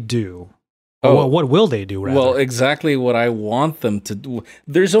can they do? Oh, what will they do, rather? Well, exactly what I want them to do.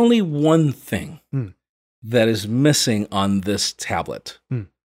 There's only one thing that is missing on this tablet,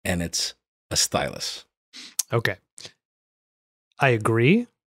 and it's a stylus. Okay. I agree.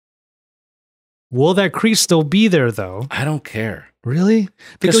 Will that crease still be there, though? I don't care. Really?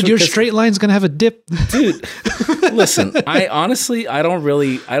 Because your straight line's gonna have a dip, dude. Listen, I don't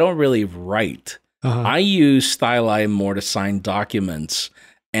really write. I use Styli more to sign documents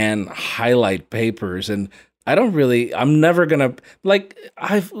and highlight papers, and I'm never gonna like.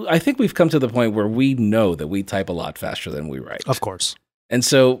 I think we've come to the point where we know that we type a lot faster than we write. Of course, and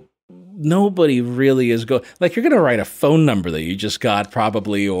so nobody really is like you're going to write a phone number that you just got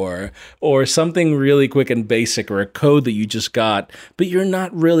probably or something really quick and basic or a code that you just got, but you're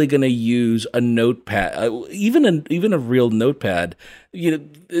not really going to use a notepad, even a real notepad.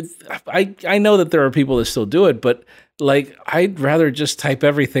 I know that there are people that still do it, but like I'd rather just type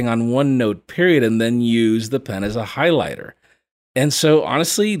everything on OneNote period and then use the pen as a highlighter. And so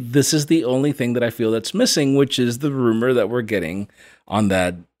honestly, this is the only thing that I feel that's missing, which is the rumor that we're getting on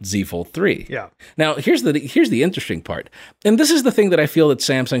that Z Fold 3. Yeah. Now, here's the interesting part. And this is the thing that I feel that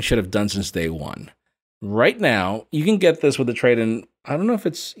Samsung should have done since day one. Right now, you can get this with a trade-in. I don't know if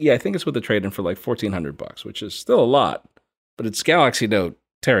I think it's with a trade-in for like $1,400, which is still a lot, but it's Galaxy Note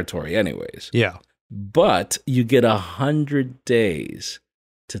territory anyways. Yeah. But you get 100 days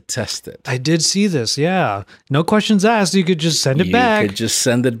to test it. I did see this, yeah. No questions asked. You could just send it back. You could just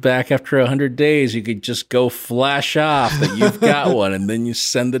send it back after 100 days. You could just go flash off that you've got one, and then you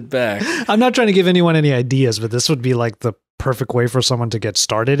send it back. I'm not trying to give anyone any ideas, but this would be like the perfect way for someone to get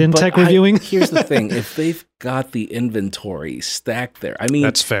started in tech reviewing. Here's the thing. If they've got the inventory stacked there, I mean,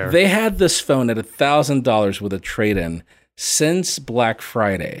 that's fair. They had this phone at $1,000 with a trade-in since Black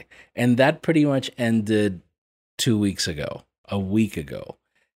Friday, and that pretty much ended 2 weeks ago, a week ago.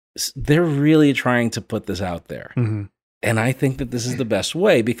 They're really trying to put this out there. Mm-hmm. And I think that this is the best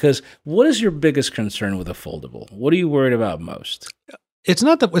way, because what is your biggest concern with a foldable? What are you worried about most?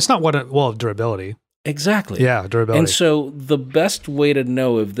 Durability. Exactly. Yeah, durability. And so the best way to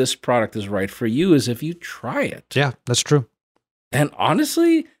know if this product is right for you is if you try it. Yeah, that's true. And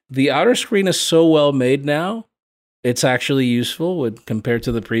honestly, the outer screen is so well made now. It's actually useful compared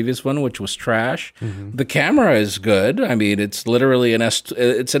to the previous one, which was trash. Mm-hmm. The camera is good. I mean, it's literally it's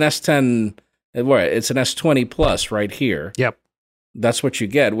an S10, it's an S20 Plus right here. Yep. That's what you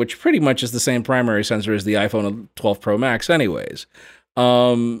get, which pretty much is the same primary sensor as the iPhone 12 Pro Max anyways.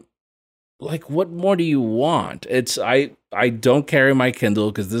 Like, what more do you want? I don't carry my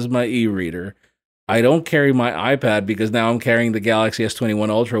Kindle because this is my e-reader. I don't carry my iPad because now I'm carrying the Galaxy S21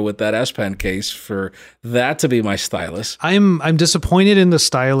 Ultra with that S Pen case for that to be my stylus. I'm disappointed in the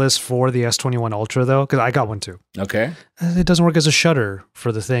stylus for the S21 Ultra though, because I got one too. Okay. It doesn't work as a shutter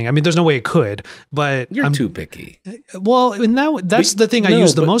for the thing. I mean, there's no way it could, but I'm too picky. Well, and that's the thing I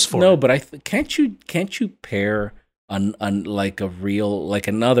use the most for. No, but can't you pair like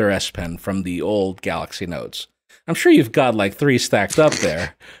another S Pen from the old Galaxy Notes? I'm sure you've got like 3 stacked up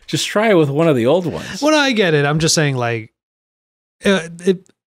there. Just try it with one of the old ones. Well, I get it. I'm just saying, like,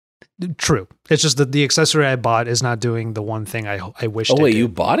 true. It's just that the accessory I bought is not doing the one thing I wish. Oh wait, you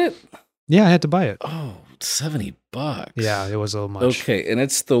bought it? Yeah, I had to buy it. Oh, $70. Yeah, it was a little much. Okay, and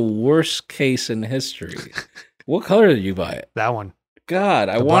it's the worst case in history. What color did you buy it? That one. God,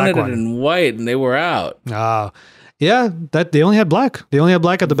 I wanted it in white, and they were out. Yeah, that they only had black. They only had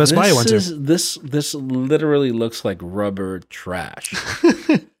black at the Best Buy I went to. This literally looks like rubber trash.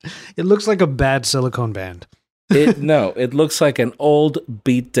 It looks like a bad silicone band. It looks like an old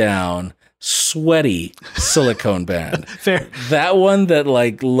beat down, sweaty silicone band. Fair. That one that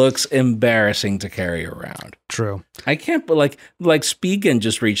like looks embarrassing to carry around. True. I can't, but like Spigen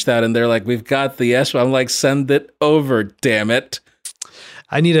just reached out and they're like, we've got the S. I'm like, send it over, damn it.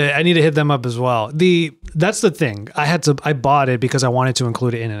 I need to hit them up as well. That's the thing. I bought it because I wanted to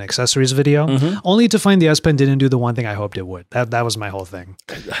include it in an accessories video, only to find the S Pen didn't do the one thing I hoped it would. That was my whole thing.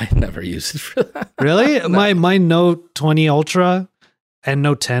 I never used it for that. Really? No. My Note 20 Ultra and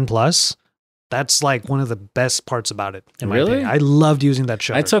Note 10 Plus, that's like one of the best parts about it. In my opinion. I loved using that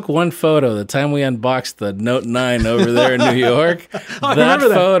shutter. I took one photo the time we unboxed the Note 9 over there in New York.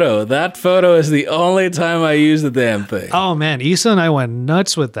 That photo is the only time I used the damn thing. Oh man, Issa and I went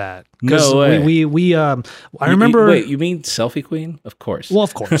nuts with that. No way. I remember. Wait, you mean Selfie Queen? Of course. Well,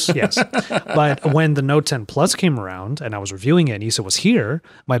 of course, yes. But when the Note 10 Plus came around and I was reviewing it and Issa was here,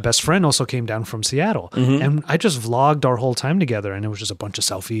 my best friend also came down from Seattle. And I just vlogged our whole time together and it was just a bunch of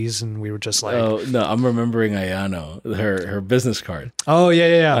selfies and we were just like... Oh, no, I'm remembering Ayano, her business card. Oh,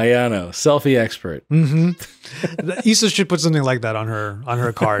 yeah. Ayano, selfie expert. Issa should put something like that on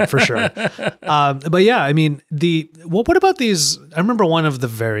her card for sure. But yeah, I mean, what about these? I remember one of the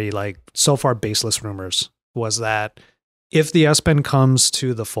very so far baseless rumors was that if the S Pen comes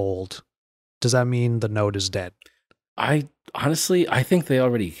to the Fold, does that mean the Note is dead? I honestly think they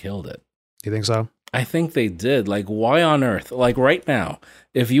already killed it. You think so? I think they did. Like, why on earth? Like, right now,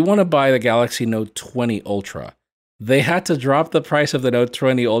 if you want to buy the Galaxy Note 20 Ultra, they had to drop the price of the Note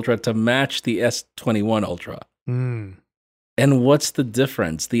 20 Ultra to match the S21 Ultra. Mm. And what's the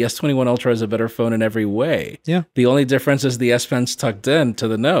difference? The S21 Ultra is a better phone in every way. Yeah. The only difference is the S Pen's tucked in to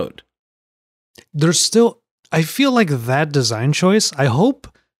the Note. There's still, I feel like that design choice, I hope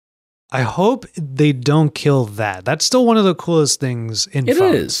they don't kill that. That's still one of the coolest things in It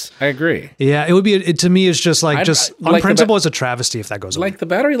phones. is. I agree. Yeah, it would be. To me, it's just like on principle, it's a travesty if that goes away. Like the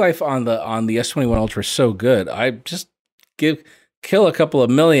battery life on the S21 Ultra is so good. I just kill a couple of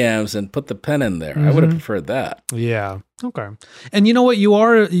milliamps and put the pen in there. I would have preferred that. Yeah. Okay. And you know what? You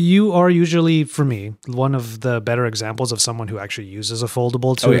are usually, for me, one of the better examples of someone who actually uses a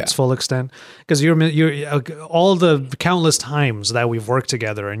foldable to its full extent. Because you're all the countless times that we've worked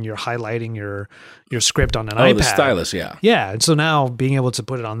together and you're highlighting your script on an iPad. Oh, the stylus, yeah. Yeah. And so now being able to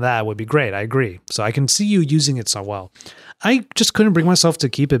put it on that would be great. I agree. So I can see you using it so well. I just couldn't bring myself to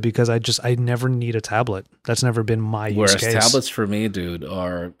keep it because I never need a tablet. That's never been my use case. Whereas tablets for me, dude,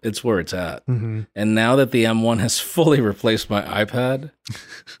 it's where it's at. Mm-hmm. And now that the M1 has fully replaced my iPad,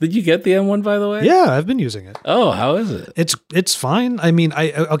 did you get the M1 by the way? Yeah, I've been using it. Oh, how is it? It's fine. I mean,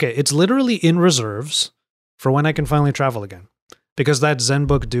 it's literally in reserves for when I can finally travel again, because that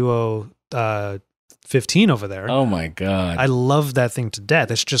ZenBook Duo 15 over there. Oh my god, I love that thing to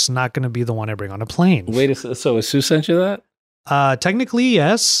death. It's just not going to be the one I bring on a plane. Wait, so Sue sent you that? Technically,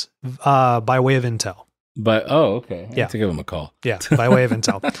 yes, by way of Intel. But okay, I have to give him a call. Yeah, by way of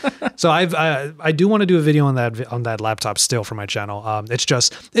Intel. So I do want to do a video on that laptop still for my channel.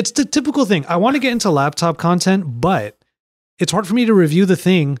 It's the typical thing. I want to get into laptop content, but it's hard for me to review the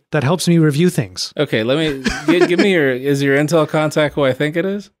thing that helps me review things. Okay, let me give me is your Intel contact who I think it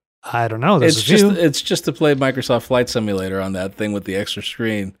is? I don't know. It's just to play Microsoft Flight Simulator on that thing with the extra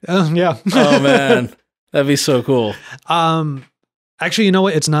screen. Yeah. Oh man, that'd be so cool. Actually, you know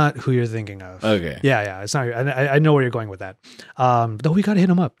what? It's not who you're thinking of. Okay. Yeah. It's not. I know where you're going with that. Though we got to hit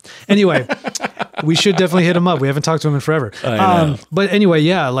him up. Anyway, we should definitely hit him up. We haven't talked to him in forever. I know. But anyway,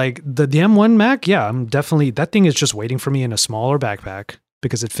 yeah, like the M1 Mac, yeah, I'm definitely, that thing is just waiting for me in a smaller backpack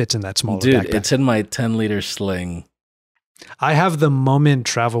because it fits in that smaller backpack. Dude, it's in my 10-liter sling. I have the Moment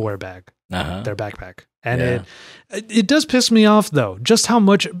Travelwear bag, their backpack. And it does piss me off though, just how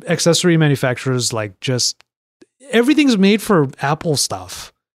much accessory manufacturers everything's made for Apple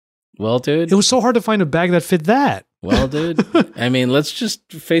stuff. Well, dude. It was so hard to find a bag that fit that. Well, dude. I mean, let's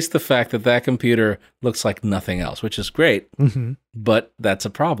just face the fact that computer looks like nothing else, which is great, but that's a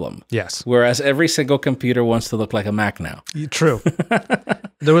problem. Yes. Whereas every single computer wants to look like a Mac now. True.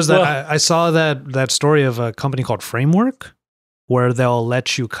 There was that. I saw that story of a company called Framework, where they'll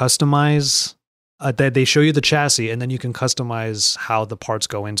let you customize. They show you the chassis, and then you can customize how the parts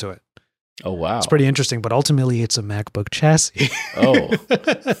go into it. Oh, wow. It's pretty interesting, but ultimately it's a MacBook chassis. Oh.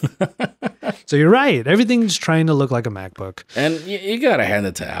 So you're right. Everything's trying to look like a MacBook. And you got to hand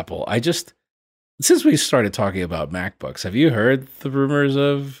it to Apple. Since we started talking about MacBooks, have you heard the rumors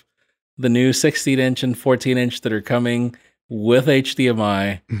of the new 16-inch and 14-inch that are coming with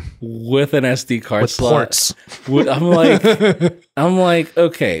HDMI, with an SD card with slot? Ports. I'm like,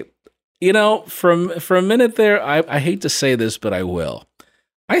 okay. You know, for a minute there, I hate to say this, but I will.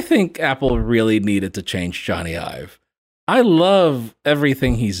 I think Apple really needed to change Johnny Ive. I love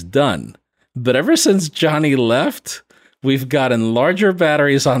everything he's done, but ever since Johnny left, we've gotten larger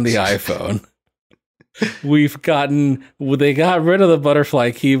batteries on the iPhone. They got rid of the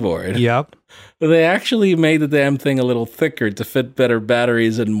butterfly keyboard. Yep. They actually made the damn thing a little thicker to fit better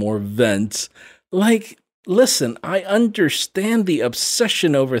batteries and more vents. Like, listen, I understand the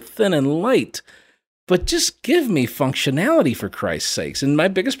obsession over thin and light, but just give me functionality for Christ's sakes. And my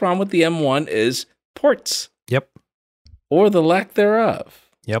biggest problem with the M1 is ports. Yep. Or the lack thereof.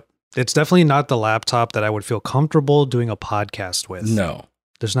 Yep. It's definitely not the laptop that I would feel comfortable doing a podcast with. No.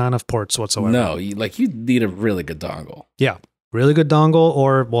 There's not enough ports whatsoever. No, you need a really good dongle. Yeah. Really good dongle,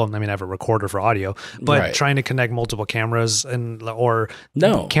 or, well, I mean, I have a recorder for audio, but trying to connect multiple cameras or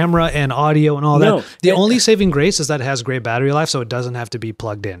camera and audio and all that. The only saving grace is that it has great battery life, so it doesn't have to be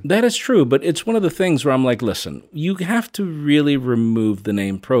plugged in. That is true, but it's one of the things where I'm like, listen, you have to really remove the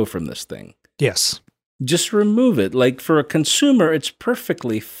name Pro from this thing. Yes. Just remove it. Like, for a consumer, it's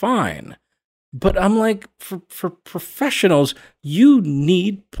perfectly fine. But I'm like, for professionals, you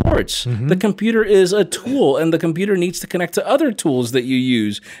need ports. Mm-hmm. The computer is a tool, and the computer needs to connect to other tools that you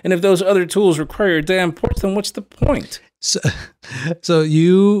use. And if those other tools require damn ports, then what's the point? So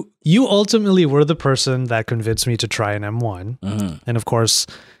you ultimately were the person that convinced me to try an M1. Mm-hmm. And of course,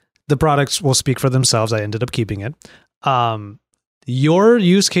 the products will speak for themselves. I ended up keeping it. Your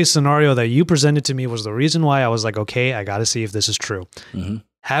use case scenario that you presented to me was the reason why I was like, okay, I got to see if this is true. Mm-hmm.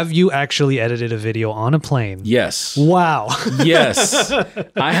 Have you actually edited a video on a plane? Yes. Wow. Yes.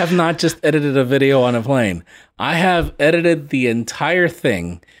 I have not just edited a video on a plane. I have edited the entire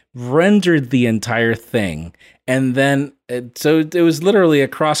thing, rendered the entire thing, and then so it was literally a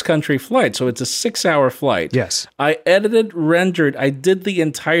cross-country flight. So it's a 6-hour flight. Yes. I edited, rendered, I did the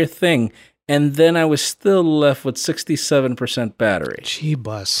entire thing, and then I was still left with 67% battery. Gee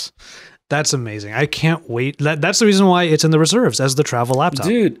bus. That's amazing. I can't wait. That's the reason why it's in the reserves as the travel laptop.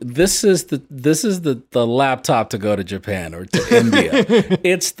 Dude, this is the laptop to go to Japan or to India.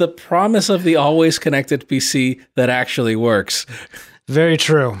 It's the promise of the always connected PC that actually works. Very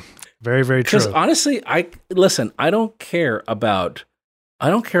true. Very, very true. Because honestly, I don't care about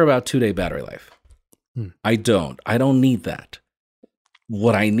 2-day battery life. I don't need that.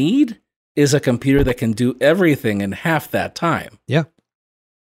 What I need is a computer that can do everything in half that time. Yeah.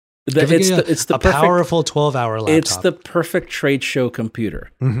 It's the perfect, powerful 12-hour laptop. It's the perfect trade show computer.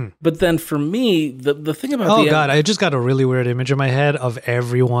 Mm-hmm. But then for me, the thing about God, I just got a really weird image in my head of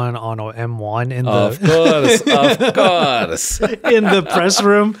everyone on a M1 in the of course in the press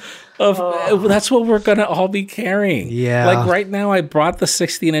room. That's what we're gonna all be carrying. Yeah. Like right now, I brought the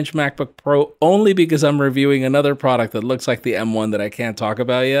 16-inch MacBook Pro only because I'm reviewing another product that looks like the M1 that I can't talk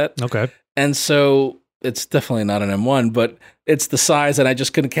about yet. Okay. And so it's definitely not an M1, but it's the size, and I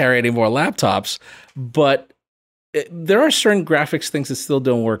just couldn't carry any more laptops. But there are certain graphics things that still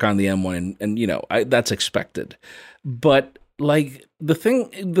don't work on the M1, and that's expected. But like the thing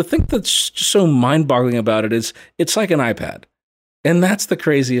that's just so mind-boggling about it is it's like an iPad. And that's the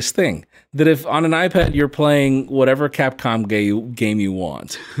craziest thing, that if on an iPad you're playing whatever Capcom game you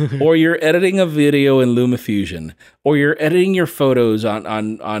want, or you're editing a video in LumaFusion, or you're editing your photos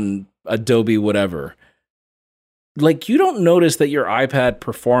on Adobe whatever, like you don't notice that your iPad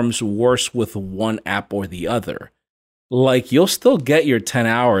performs worse with one app or the other. Like you'll still get your 10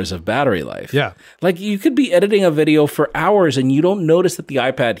 hours of battery life. Yeah. Like you could be editing a video for hours and you don't notice that the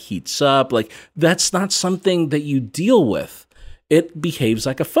iPad heats up. Like that's not something that you deal with. It behaves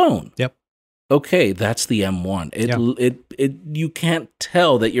like a phone. Yep. Okay, that's the M1. You can't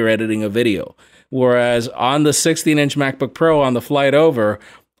tell that you're editing a video. Whereas on the 16-inch MacBook Pro on the flight over,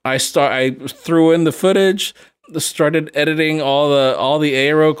 I threw in the footage, started editing all the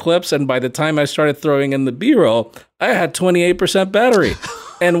A-roll clips, and by the time I started throwing in the B-roll, I had 28% battery.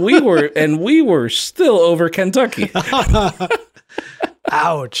 And we were still over Kentucky.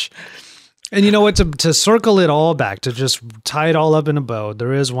 Ouch. And you know what? To circle it all back, to just tie it all up in a bow,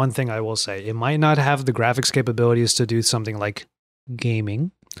 there is one thing I will say. It might not have the graphics capabilities to do something like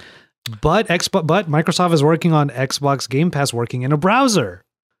gaming, but Microsoft is working on Xbox Game Pass working in a browser.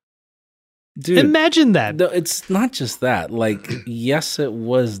 Dude, imagine that. No, it's not just that. Like, yes, it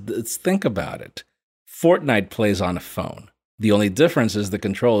was. Think about it. Fortnite plays on a phone. The only difference is the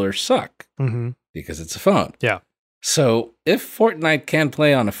controllers suck because it's a phone. Yeah. So if Fortnite can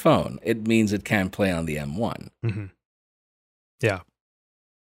play on a phone, it means it can play on the M1. Mm-hmm. Yeah.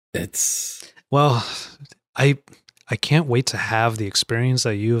 Well, I can't wait to have the experience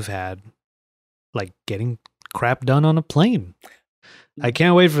that you've had, like getting crap done on a plane. I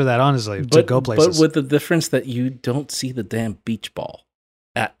can't wait for that, honestly, to go places. But with the difference that you don't see the damn beach ball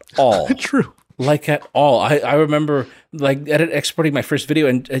at all. True. Like at all. I remember like exporting my first video,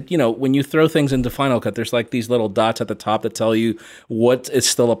 and when you throw things into Final Cut, there's like these little dots at the top that tell you what is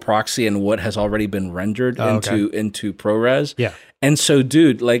still a proxy and what has already been rendered into ProRes. Yeah. And so,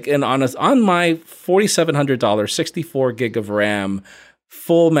 dude, like, and on my $4,700, 64 gig of RAM,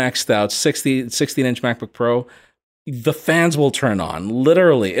 full maxed out 16-inch MacBook Pro, the fans will turn on.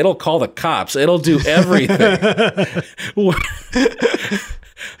 Literally, it'll call the cops. It'll do everything.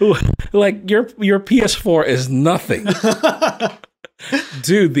 Like your PS4 is nothing.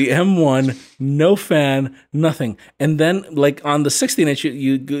 Dude, the M1, no fan, nothing. And then like on the 16-inch,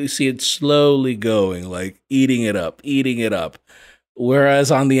 you see it slowly going, like eating it up.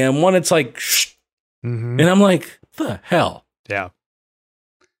 Whereas on the M1, it's like, and I'm like, the hell? Yeah.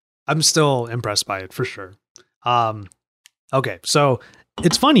 I'm still impressed by it for sure. Okay, so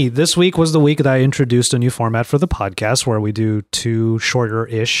it's funny. This week was the week that I introduced a new format for the podcast where we do 2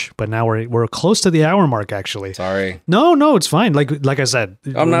 shorter-ish, but now we're close to the hour mark, actually. Sorry. No, it's fine. Like I said,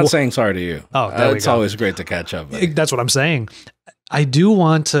 I'm not saying sorry to you. Oh, it's always great to catch up. Buddy. That's what I'm saying. I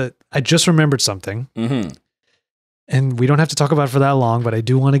just remembered something, and we don't have to talk about it for that long, but I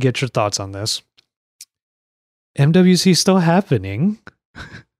do want to get your thoughts on this. MWC still happening.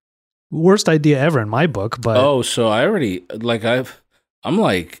 Worst idea ever in my book, but so I already I'm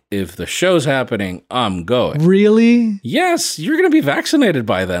like, if the show's happening, I'm going. Really? Yes, you're going to be vaccinated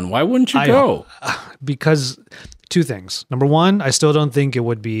by then. Why wouldn't you go? Because two things. Number one, I still don't think it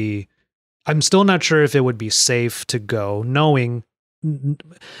would be, I'm still not sure if it would be safe to go knowing,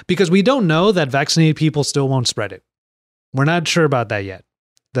 because we don't know that vaccinated people still won't spread it. We're not sure about that yet.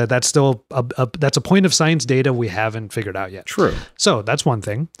 That's still that's a point of science data we haven't figured out yet. True. So that's one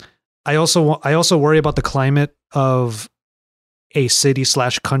thing. I also worry about the climate of a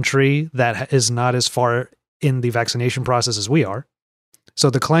city/country that is not as far in the vaccination process as we are. So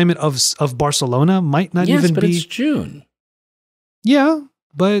the climate of Barcelona might not even but be. It's June. Yeah,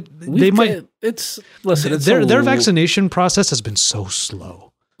 but they might. Listen. Their vaccination process has been so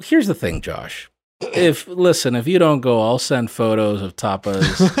slow. Here's the thing, Josh. If you don't go, I'll send photos of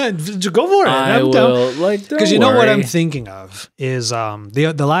tapas. Go for it. I will. Because you know what I'm thinking of is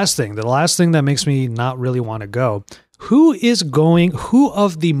the last thing that makes me not really want to go. Who is going? Who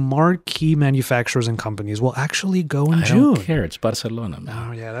of the marquee manufacturers and companies will actually go in June? I don't care. It's Barcelona, man.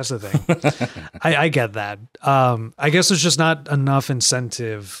 Oh yeah, that's the thing. I get that. I guess there's just not enough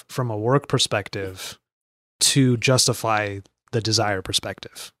incentive from a work perspective to justify the desire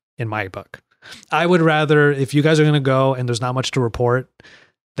perspective in my book. I would rather, if you guys are going to go and there's not much to report,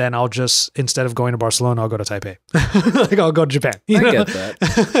 then I'll just, instead of going to Barcelona, I'll go to Taipei. I'll go to Japan. I get that.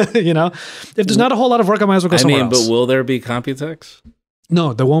 If there's not a whole lot of work, I might as well go somewhere else. But will there be Computex?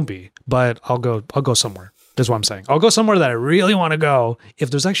 No, there won't be. But I'll go somewhere. That's what I'm saying. I'll go somewhere that I really want to go if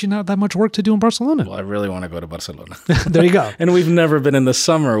there's actually not that much work to do in Barcelona. Well, I really want to go to Barcelona. There you go. And we've never been in the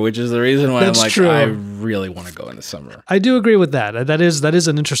summer, which is the reason why true. I really want to go in the summer. I do agree with that. That is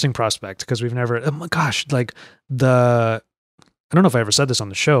an interesting prospect because we've never, oh my gosh, I don't know if I ever said this on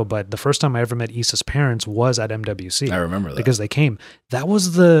the show, but the first time I ever met Issa's parents was at MWC. I remember that. Because they came. That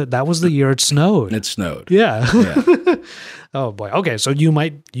was the year it snowed. It snowed. Yeah. Oh boy. Okay, so you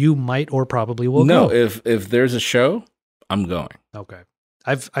might or probably will go. No, if there's a show, I'm going. Okay.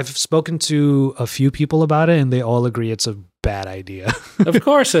 I've spoken to a few people about it and they all agree it's a bad idea. Of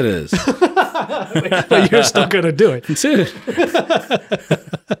course it is. But you're still going to do it. Dude.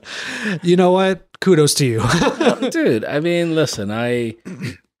 You know what? Kudos to you. Dude, I mean, listen, I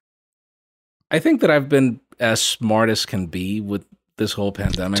think that I've been as smart as can be with this whole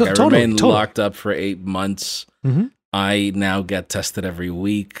pandemic. I remain locked up for 8 months. Mm-hmm. I now get tested every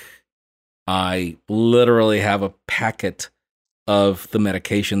week. I literally have a packet of the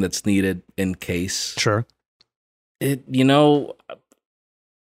medication that's needed in case. Sure. The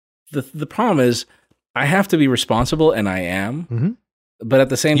problem is I have to be responsible, and I am. Mm-hmm. But at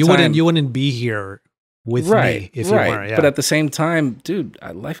the same time, you wouldn't be here with me if you weren't. Yeah. But at the same time, dude,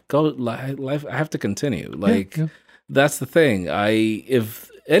 life. I have to continue. That's the thing.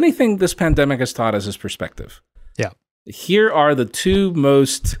 If anything, this pandemic has taught us is perspective. Yeah. Here are the two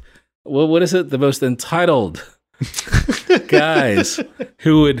most. What is it? The most entitled guys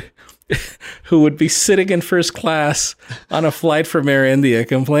who would be sitting in first class on a flight from Air India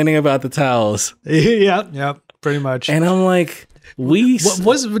complaining about the towels. Yeah, pretty much. And I'm like,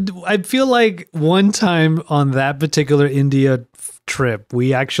 I feel like one time on that particular India trip,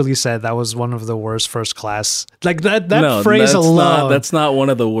 we actually said that was one of the worst first class. Like that phrase alone. That's not one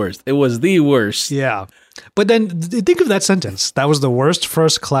of the worst. It was the worst. Yeah. But then think of that sentence. That was the worst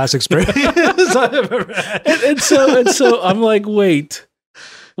first class experience I've ever had. And so I'm like, wait,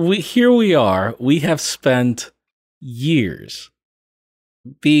 here we are. We have spent years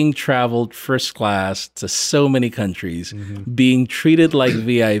being traveled first class to so many countries, being treated like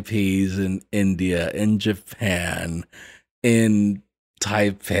VIPs in India, in Japan, in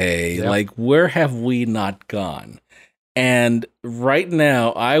Taipei. Yep. Like, where have we not gone? And right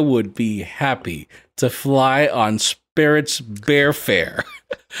now, I would be happy to fly on Spirit's Bear Fare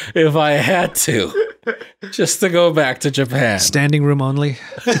if I had to, just to go back to Japan. Standing room only.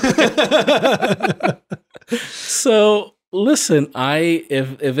 So, listen,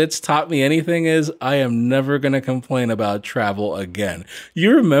 if it's taught me anything is I am never going to complain about travel again.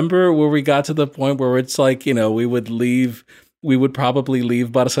 You remember where we got to the point where it's like, we would probably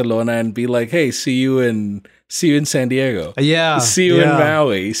leave Barcelona and be like, hey, see you in San Diego. Yeah. See you in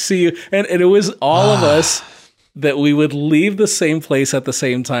Maui. See you. And it was all of us that we would leave the same place at the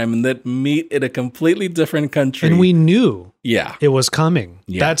same time and that meet in a completely different country. And we knew it was coming.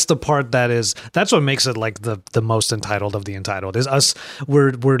 Yeah. That's the part that's what makes it like the most entitled of the entitled is us.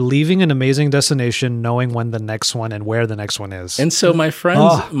 We're leaving an amazing destination knowing when the next one and where the next one is. And so my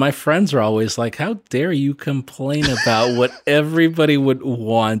friends are always like, how dare you complain about what everybody would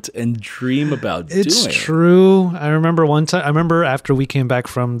want and dream about doing? It's true. I remember one time, after we came back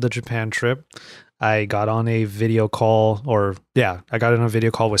from the Japan trip, I got on a video call, I got on a video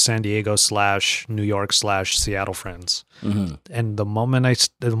call with San Diego / New York / Seattle friends. Mm-hmm. And the moment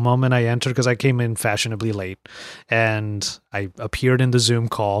I entered, because I came in fashionably late, and I appeared in the Zoom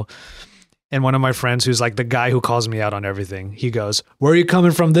call, and one of my friends, who's like the guy who calls me out on everything, he goes, "Where are you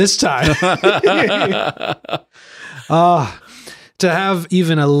coming from this time?" To have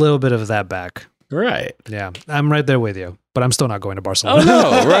even a little bit of that back. Right. Yeah, I'm right there with you, but I'm still not going to Barcelona. Oh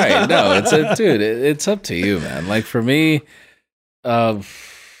no, right? No, it's up to you, man. Like for me, I've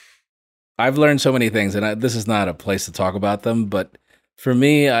learned so many things, and this is not a place to talk about them. But for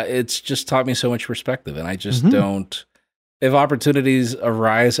me, it's just taught me so much perspective, and I just don't. If opportunities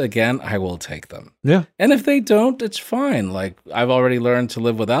arise again, I will take them. Yeah, and if they don't, it's fine. Like I've already learned to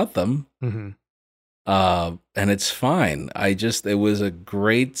live without them. Mm-hmm. And it's fine. It was a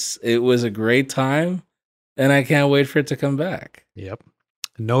great time, and I can't wait for it to come back. Yep.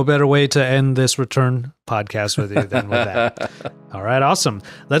 No better way to end this return podcast with you than with that. All right, awesome.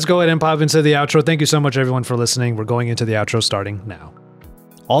 Let's go ahead and pop into the outro. Thank you so much, everyone, for listening. We're going into the outro starting now.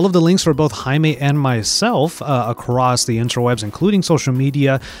 All of the links for both Jaime and myself across the interwebs, including social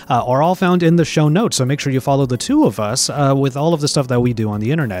media, are all found in the show notes. So make sure you follow the two of us with all of the stuff that we do on the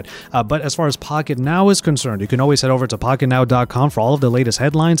internet. But as far as Pocket Now is concerned, you can always head over to pocketnow.com for all of the latest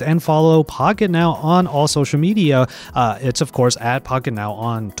headlines and follow Pocket Now on all social media. It's, of course, at Pocket Now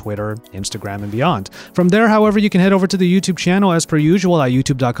on Twitter, Instagram, and beyond. From there, however, you can head over to the YouTube channel as per usual at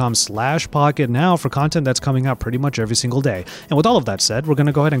youtube.com/Pocket Now for content that's coming out pretty much every single day. And with all of that said, we're going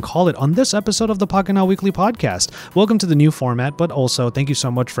to go ahead and call it on this episode of the Pocket Now Weekly Podcast. Welcome to the new format, but also thank you so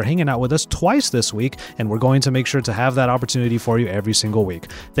much for hanging out with us twice this week, and we're going to make sure to have that opportunity for you every single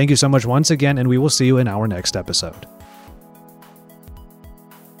week. Thank you so much once again, and we will see you in our next episode.